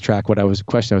completely lost track what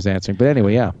question I was answering. But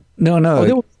anyway, yeah.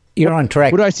 No, you're on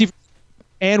track. What do I see?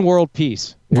 And world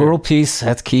peace. World peace,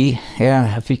 that's key.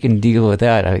 Yeah, if you can deal with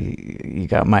that, you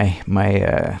got my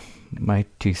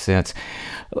 2 cents.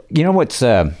 You know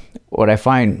what I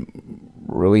find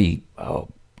really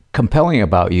compelling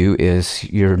about you is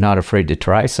you're not afraid to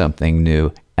try something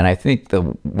new. And I think the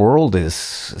world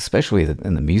is, especially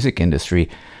in the music industry,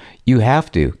 you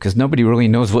have to, because nobody really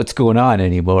knows what's going on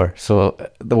anymore. So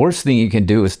the worst thing you can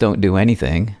do is don't do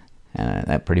anything. And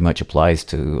that pretty much applies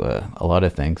to a lot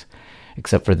of things,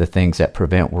 except for the things that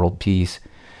prevent world peace.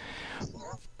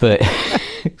 But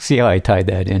see how I tied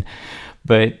that in.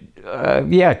 But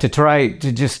to try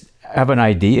to just have an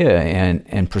idea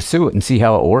and pursue it and see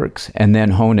how it works, and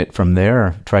then hone it from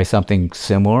there. Try something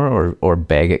similar or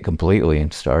bag it completely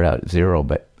and start out at zero.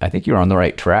 But I think you're on the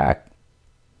right track.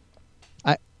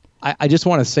 I just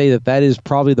want to say that is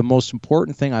probably the most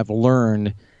important thing I've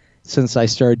learned since I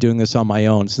started doing this on my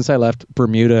own, since I left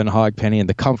Bermuda and Hog Penny and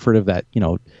the comfort of that,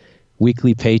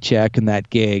 weekly paycheck and that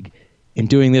gig, and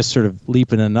doing this sort of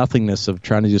leap into nothingness of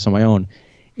trying to do this on my own,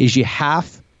 is you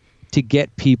have to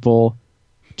get people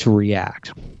to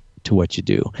react to what you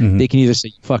do. Mm-hmm. They can either say,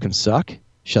 you fucking suck,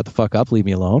 shut the fuck up, leave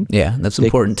me alone. Yeah, that's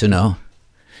important to know.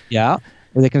 Yeah.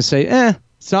 Or they can say,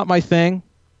 it's not my thing.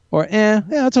 Or, yeah,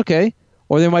 it's okay.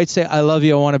 Or they might say, I love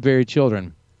you, I want to bury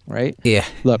children. Right? Yeah.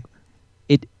 Look,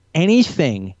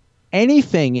 anything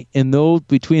in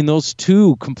between those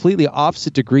two completely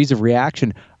opposite degrees of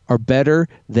reaction are better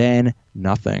than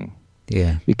nothing.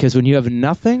 Yeah. Because when you have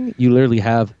nothing, you literally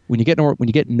have, when you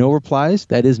get no replies,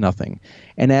 that is nothing.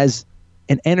 And as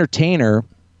an entertainer,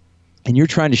 and you're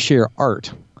trying to share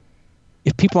art,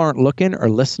 if people aren't looking or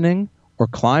listening or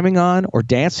climbing on or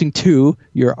dancing to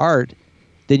your art,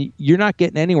 then you're not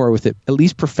getting anywhere with it, at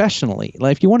least professionally.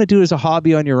 Like, if you want to do it as a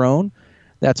hobby on your own,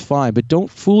 that's fine. But don't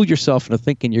fool yourself into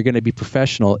thinking you're going to be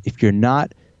professional if you're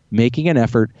not making an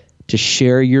effort to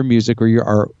share your music or your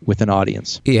art with an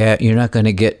audience. Yeah, you're not going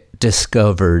to get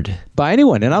discovered by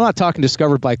anyone. And I'm not talking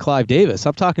discovered by Clive Davis.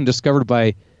 I'm talking discovered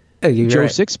by Joe right.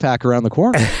 Sixpack around the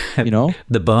corner,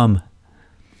 The bum.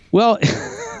 Well,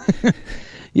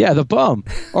 yeah, the bum,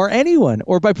 or anyone,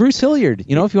 or by Bruce Hilliard. If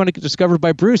you want to get discovered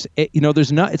by Bruce,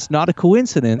 it's not a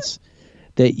coincidence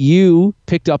that you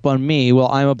picked up on me while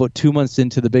I'm about 2 months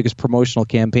into the biggest promotional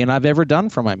campaign I've ever done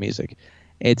for my music.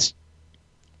 It's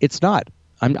not.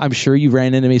 I'm sure you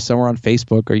ran into me somewhere on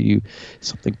Facebook, or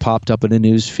something popped up in a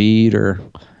news feed, or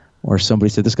Or somebody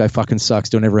said, this guy fucking sucks,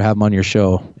 don't ever have him on your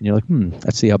show. And you're like,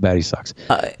 let's see how bad he sucks.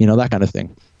 That kind of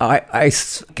thing. I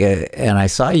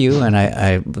saw you, and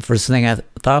I the first thing I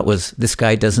thought was, this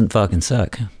guy doesn't fucking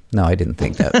suck. No, I didn't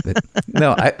think that. But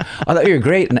no, I thought you were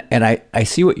great, and I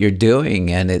see what you're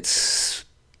doing, and it's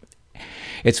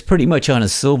pretty much on a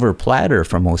silver platter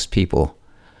for most people.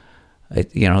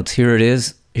 It's here it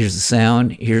is. Here's the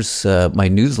sound. Here's my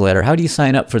newsletter. How do you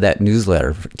sign up for that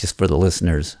newsletter, just for the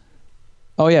listeners?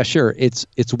 Oh, yeah, sure. It's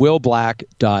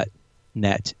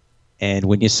willblack.net. And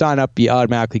when you sign up, you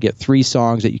automatically get 3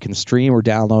 songs that you can stream or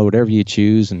download, whatever you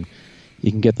choose. And you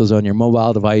can get those on your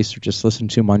mobile device, or just listen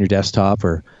to them on your desktop,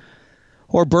 or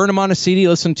burn them on a CD,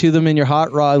 listen to them in your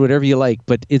hot rod, whatever you like.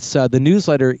 But it's the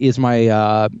newsletter is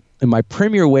my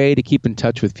premier way to keep in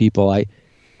touch with people.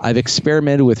 I've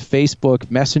experimented with Facebook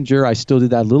Messenger. I still do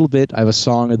that a little bit. I have a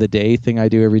song of the day thing I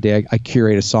do every day. I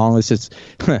curate a song list.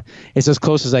 It's as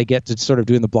close as I get to sort of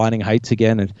doing the Blinding Heights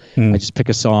again. And I just pick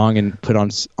a song and put on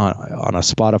a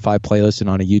Spotify playlist and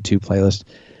on a YouTube playlist.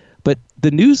 But the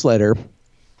newsletter,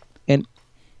 and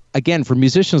again, for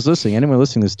musicians listening, anyone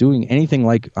listening that's doing anything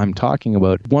like I'm talking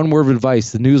about, one word of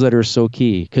advice: the newsletter is so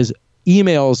key, because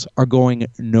emails are going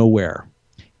nowhere.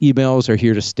 Emails are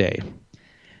here to stay.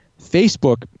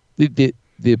 Facebook,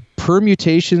 the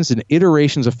permutations and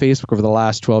iterations of Facebook over the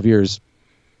last 12 years,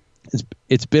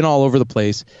 it's been all over the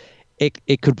place.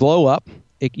 It could blow up.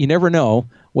 You never know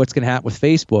what's going to happen with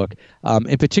Facebook,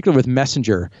 in particular with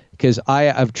Messenger, because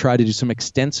I've tried to do some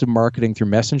extensive marketing through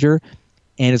Messenger,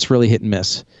 and it's really hit and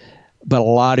miss. But a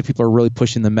lot of people are really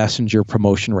pushing the Messenger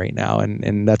promotion right now,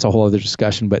 and that's a whole other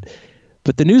discussion. But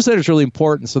the newsletter is really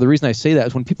important. So the reason I say that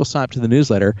is when people sign up to the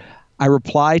newsletter, I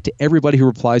reply to everybody who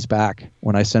replies back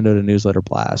when I send out a newsletter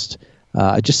blast.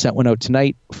 I just sent one out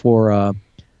tonight for a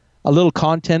little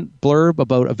content blurb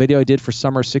about a video I did for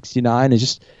Summer 69, and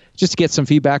just to get some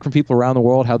feedback from people around the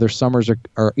world, how their summers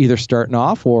are either starting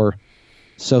off or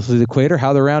south of the equator,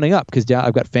 how they're rounding up. Because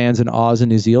I've got fans in Oz and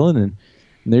New Zealand, and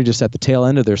they're just at the tail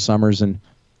end of their summers. And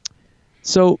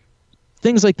so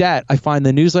things like that, I find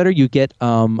the newsletter, you get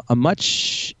a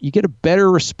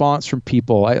better response from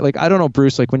people. I don't know,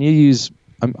 Bruce, like when you use,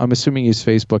 I'm assuming you use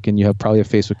Facebook, and you have probably a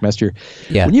Facebook Messenger.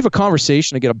 Yeah. When you have a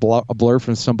conversation, to get a blurb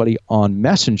from somebody on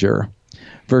Messenger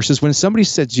versus when somebody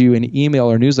sends you an email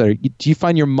or newsletter, do you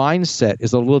find your mindset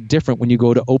is a little different when you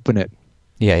go to open it?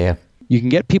 Yeah. You can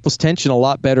get people's attention a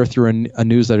lot better through a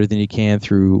newsletter than you can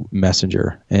through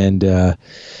Messenger. And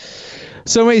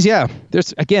so anyways, yeah,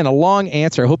 there's, again, a long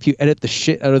answer. I hope you edit the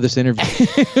shit out of this interview.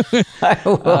 I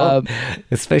will,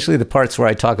 especially the parts where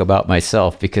I talk about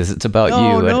myself, because it's about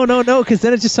you. No, because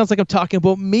then it just sounds like I'm talking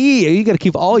about me. You got to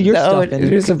keep all your stuff in.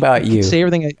 It is about you. Say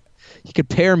everything. You could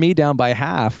pare me down by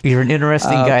half. You're an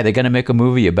interesting guy. They're going to make a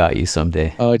movie about you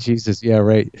someday. Oh, Jesus. Yeah,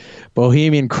 right.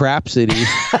 Bohemian Crapsody.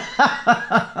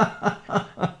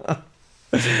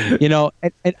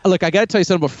 And look, I got to tell you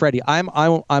something about Freddie. I'm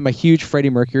a huge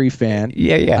Freddie Mercury fan.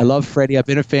 Yeah. I love Freddie. I've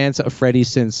been a fan of Freddie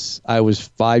since I was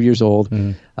 5 years old,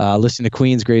 listening to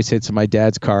Queen's Greatest Hits in my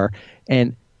dad's car.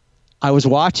 And I was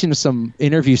watching some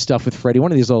interview stuff with Freddie,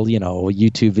 one of these old,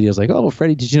 YouTube videos like, oh,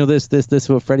 Freddie, did you know this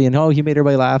about Freddie? And, oh, he made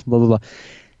everybody laugh, blah, blah, blah.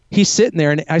 He's sitting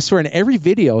there, and I swear, in every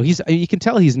video, you can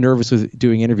tell he's nervous with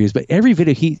doing interviews, but every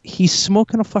video, he's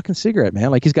smoking a fucking cigarette,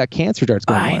 man. Like he's got cancer darts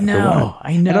going on. I know.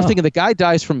 And I'm thinking the guy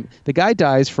dies from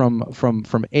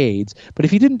AIDS, but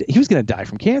if he didn't, he was going to die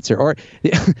from cancer. Or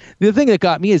the thing that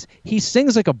got me is he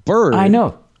sings like a bird. I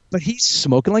know. But he's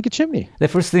smoking like a chimney. The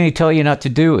first thing they tell you not to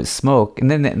do is smoke,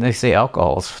 and then they say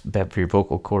alcohol's bad for your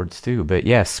vocal cords too. But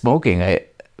yeah, smoking,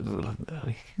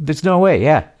 there's no way.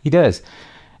 Yeah, he does.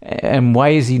 And why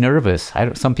is he nervous?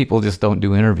 Some people just don't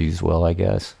do interviews well, I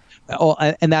guess. Oh,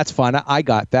 and that's fine. I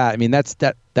got that. I mean, that's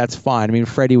fine. I mean,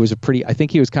 Freddie was I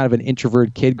think he was kind of an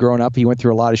introverted kid growing up. He went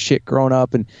through a lot of shit growing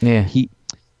up, and he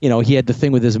had the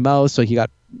thing with his mouth, so he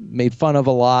got made fun of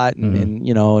a lot,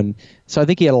 and so I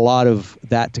think he had a lot of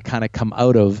that to kind of come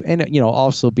out of, and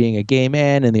also being a gay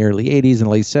man in the early 80s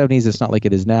and late 70s. It's not like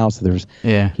it is now, so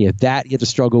he had that he had to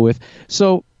struggle with.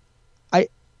 So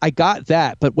I got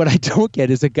that, but what I don't get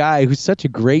is a guy who's such a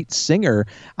great singer.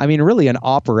 I mean, really an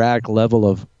operatic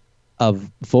level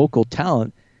of vocal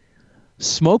talent,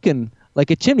 smoking like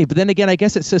a chimney. But then again, I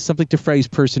guess it says something to Freddie's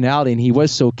personality, and he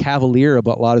was so cavalier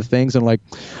about a lot of things, and like,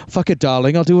 fuck it,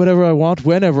 darling, I'll do whatever I want,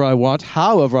 whenever I want,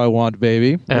 however I want,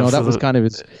 baby. That was kind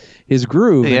of his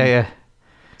groove. Yeah.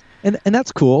 And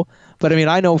that's cool. But I mean,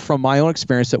 I know from my own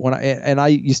experience that I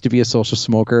used to be a social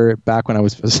smoker back when I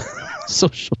was a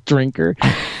social drinker,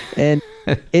 and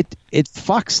it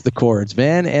fucks the chords,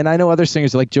 man. And I know other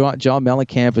singers like John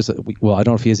Mellencamp I don't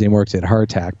know if he has any more because he had a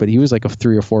heart attack, but he was like a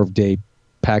 3 or 4 day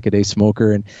pack-a-day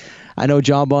smoker. And I know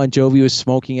John Bon Jovi was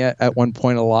smoking at one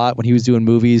point a lot when he was doing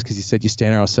movies, because he said you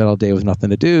stand there all day with nothing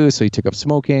to do, so he took up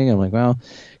smoking. I'm like, well,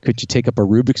 could you take up a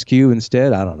Rubik's Cube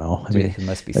instead? I don't know. I mean, it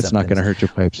must be that's not going to hurt your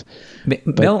pipes.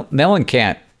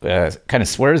 Mellencamp kind of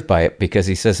swears by it because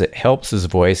he says it helps his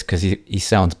voice because he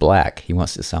sounds black. He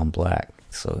wants to sound black.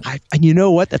 So, and you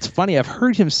know what? That's funny. I've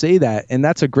heard him say that, and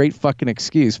that's a great fucking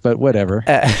excuse, but whatever.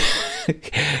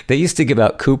 They used to give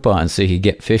out coupons so you could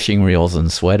get fishing reels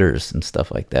and sweaters and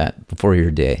stuff like that before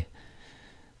your day.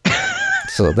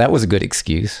 So that was a good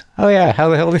excuse. Oh yeah, how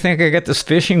the hell do you think I got this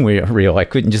fishing reel? I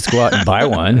couldn't just go out and buy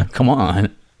one. Come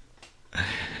on.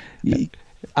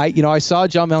 I saw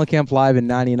John Mellencamp live in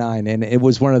 '99, and it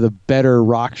was one of the better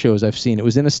rock shows I've seen. It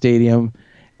was in a stadium,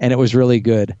 and it was really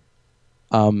good.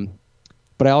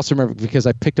 But I also remember because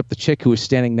I picked up the chick who was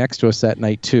standing next to us that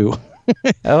night too.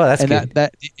 Oh, that's and good.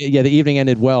 The evening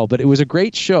ended well, but it was a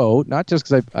great show. Not just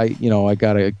because I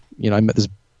met this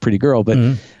pretty girl, but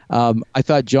I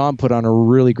thought John put on a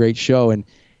really great show, and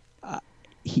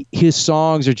his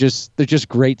songs they're just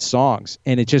great songs,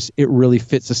 and it really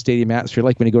fits the stadium atmosphere.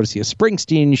 Like when you go to see a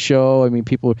Springsteen show, I mean,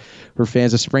 people who are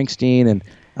fans of Springsteen,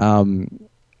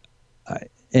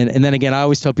 and then again, I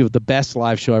always tell people the best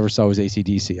live show I ever saw was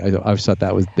AC/DC. I always thought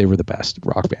they were the best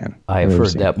rock band. I've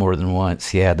heard that more than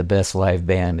once. Yeah, the best live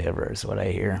band ever is what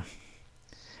I hear.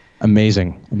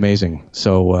 Amazing.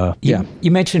 So yeah,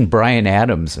 you mentioned Bryan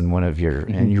Adams in one of your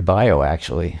in your bio,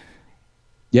 actually.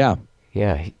 Yeah,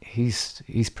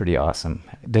 he's pretty awesome.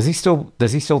 Does he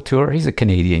still tour? He's a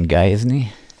Canadian guy, isn't he?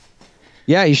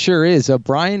 Yeah, he sure is.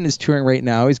 Bryan is touring right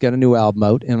now. He's got a new album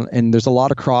out, and there's a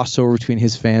lot of crossover between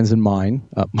his fans and mine.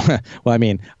 Well, I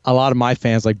mean, a lot of my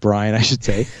fans like Bryan, I should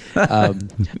say.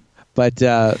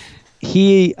 But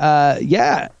he,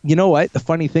 you know what? The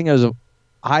funny thing is,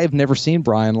 I've never seen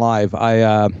Bryan live.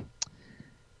 I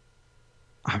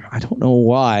don't know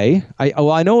why.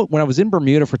 I know when I was in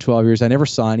Bermuda for 12 years, I never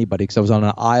saw anybody because I was on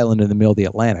an island in the middle of the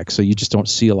Atlantic, so you just don't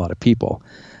see a lot of people.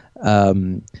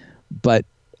 But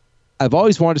I've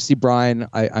always wanted to see Bryan.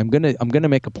 I'm gonna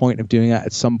make a point of doing that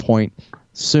at some point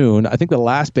soon. I think the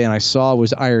last band I saw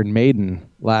was Iron Maiden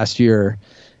last year,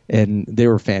 and they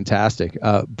were fantastic.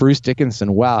 Bruce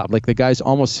Dickinson, wow, like the guy's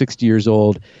almost 60 years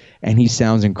old, and he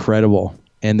sounds incredible.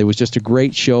 And there was just a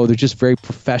great show. They're just very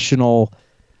professional,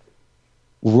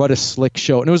 what a slick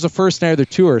show. And it was the first night of their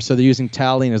tour, so they're using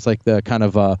Tallinn as like the kind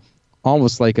of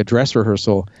almost like a dress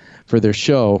rehearsal for their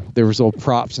show. There was old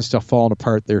props and stuff falling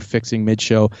apart. They're fixing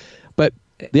mid-show. But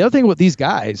the other thing about these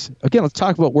guys, again, let's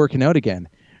talk about working out again.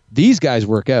 These guys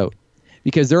work out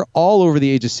because they're all over the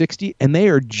age of 60, and they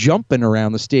are jumping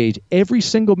around the stage. Every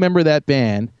single member of that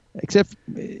band, except,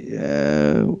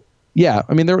 I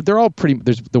mean, they're all pretty.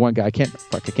 There's the one guy I can't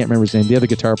remember his name. The other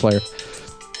guitar player,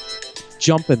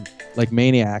 jumping like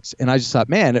maniacs. And I just thought,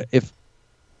 man, if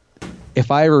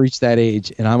I ever reach that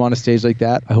age and I'm on a stage like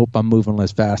that, I hope I'm moving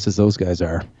as fast as those guys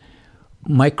are.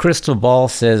 My crystal ball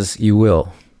says you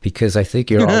will. Because I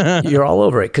think you're all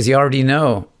over it because you already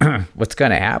know what's going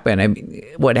to happen. I mean,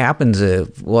 what happens?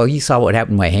 You saw what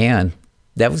happened to my hand.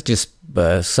 That was just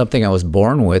something I was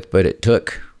born with, but it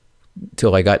took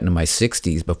till I got into my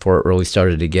 60s before it really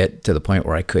started to get to the point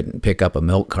where I couldn't pick up a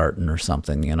milk carton or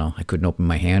something. You know, I couldn't open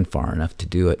my hand far enough to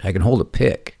do it. I can hold a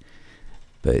pick,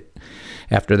 but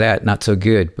after that, not so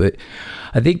good. But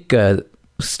I think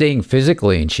staying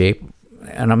physically in shape.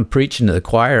 And I'm preaching to the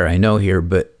choir, I know here,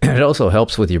 but it also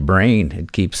helps with your brain.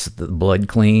 It keeps the blood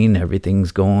clean,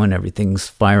 everything's going, everything's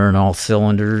firing all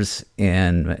cylinders,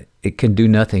 and it can do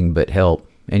nothing but help.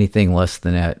 Anything less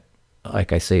than that,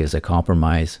 like I say, is a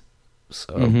compromise.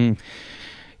 So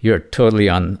you're totally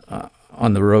on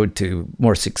the road to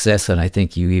more success than I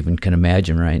think you even can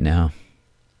imagine right now.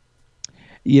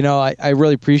 You know, I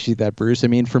really appreciate that, Bruce. I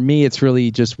mean, for me, it's really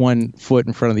just one foot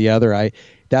in front of the other.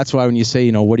 That's why when you say,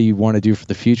 you know, what do you want to do for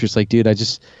the future? It's like, dude, I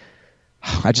just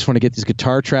want to get these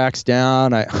guitar tracks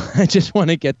down. I just want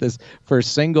to get this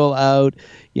first single out.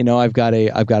 You know, I've got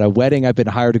a wedding. I've been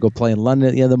hired to go play in London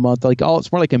at the end of the month. Like,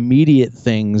 it's more like immediate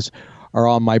things are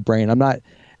on my brain. I'm not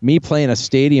me playing a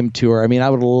stadium tour. I mean, I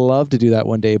would love to do that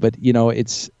one day, but you know,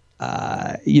 it's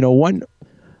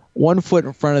one foot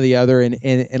in front of the other.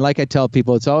 And like I tell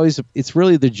people, it's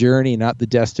really the journey, not the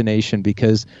destination,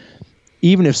 because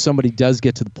even if somebody does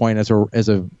get to the point as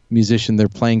a musician, they're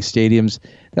playing stadiums,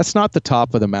 that's not the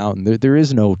top of the mountain. There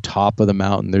is no top of the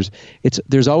mountain.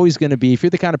 There's always going to be, if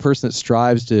you're the kind of person that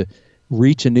strives to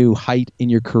reach a new height in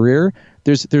your career,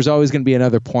 there's always going to be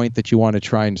another point that you want to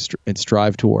try and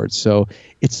strive towards. So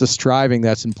it's the striving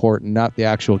that's important, not the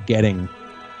actual getting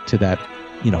to that,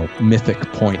 you know, mythic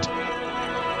point.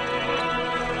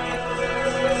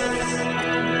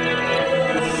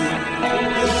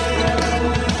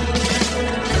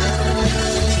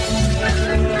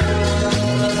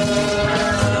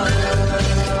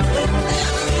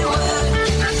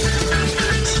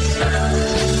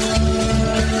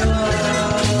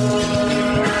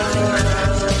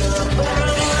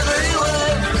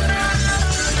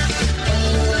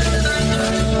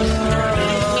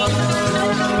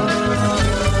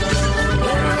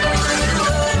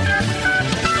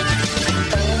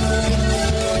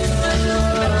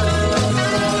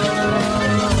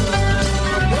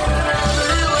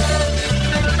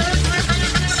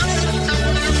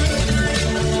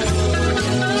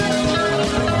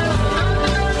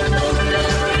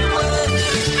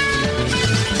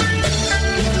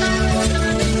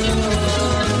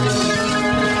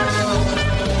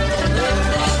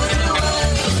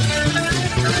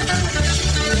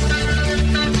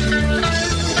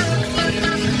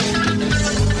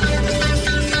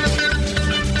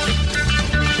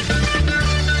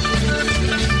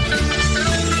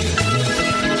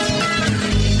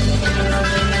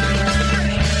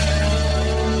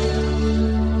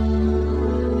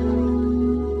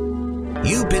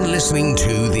 listening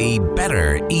to the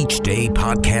Better Each Day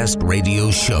podcast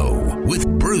radio show with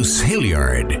Bruce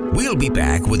Hilliard. We'll be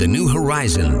back with a new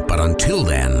horizon, but until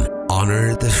then,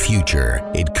 honor the future.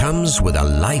 It comes with a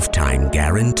lifetime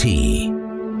guarantee.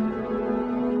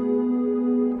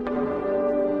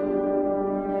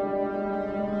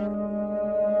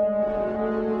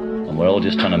 And we're all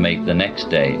just trying to make the next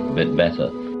day a bit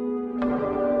better.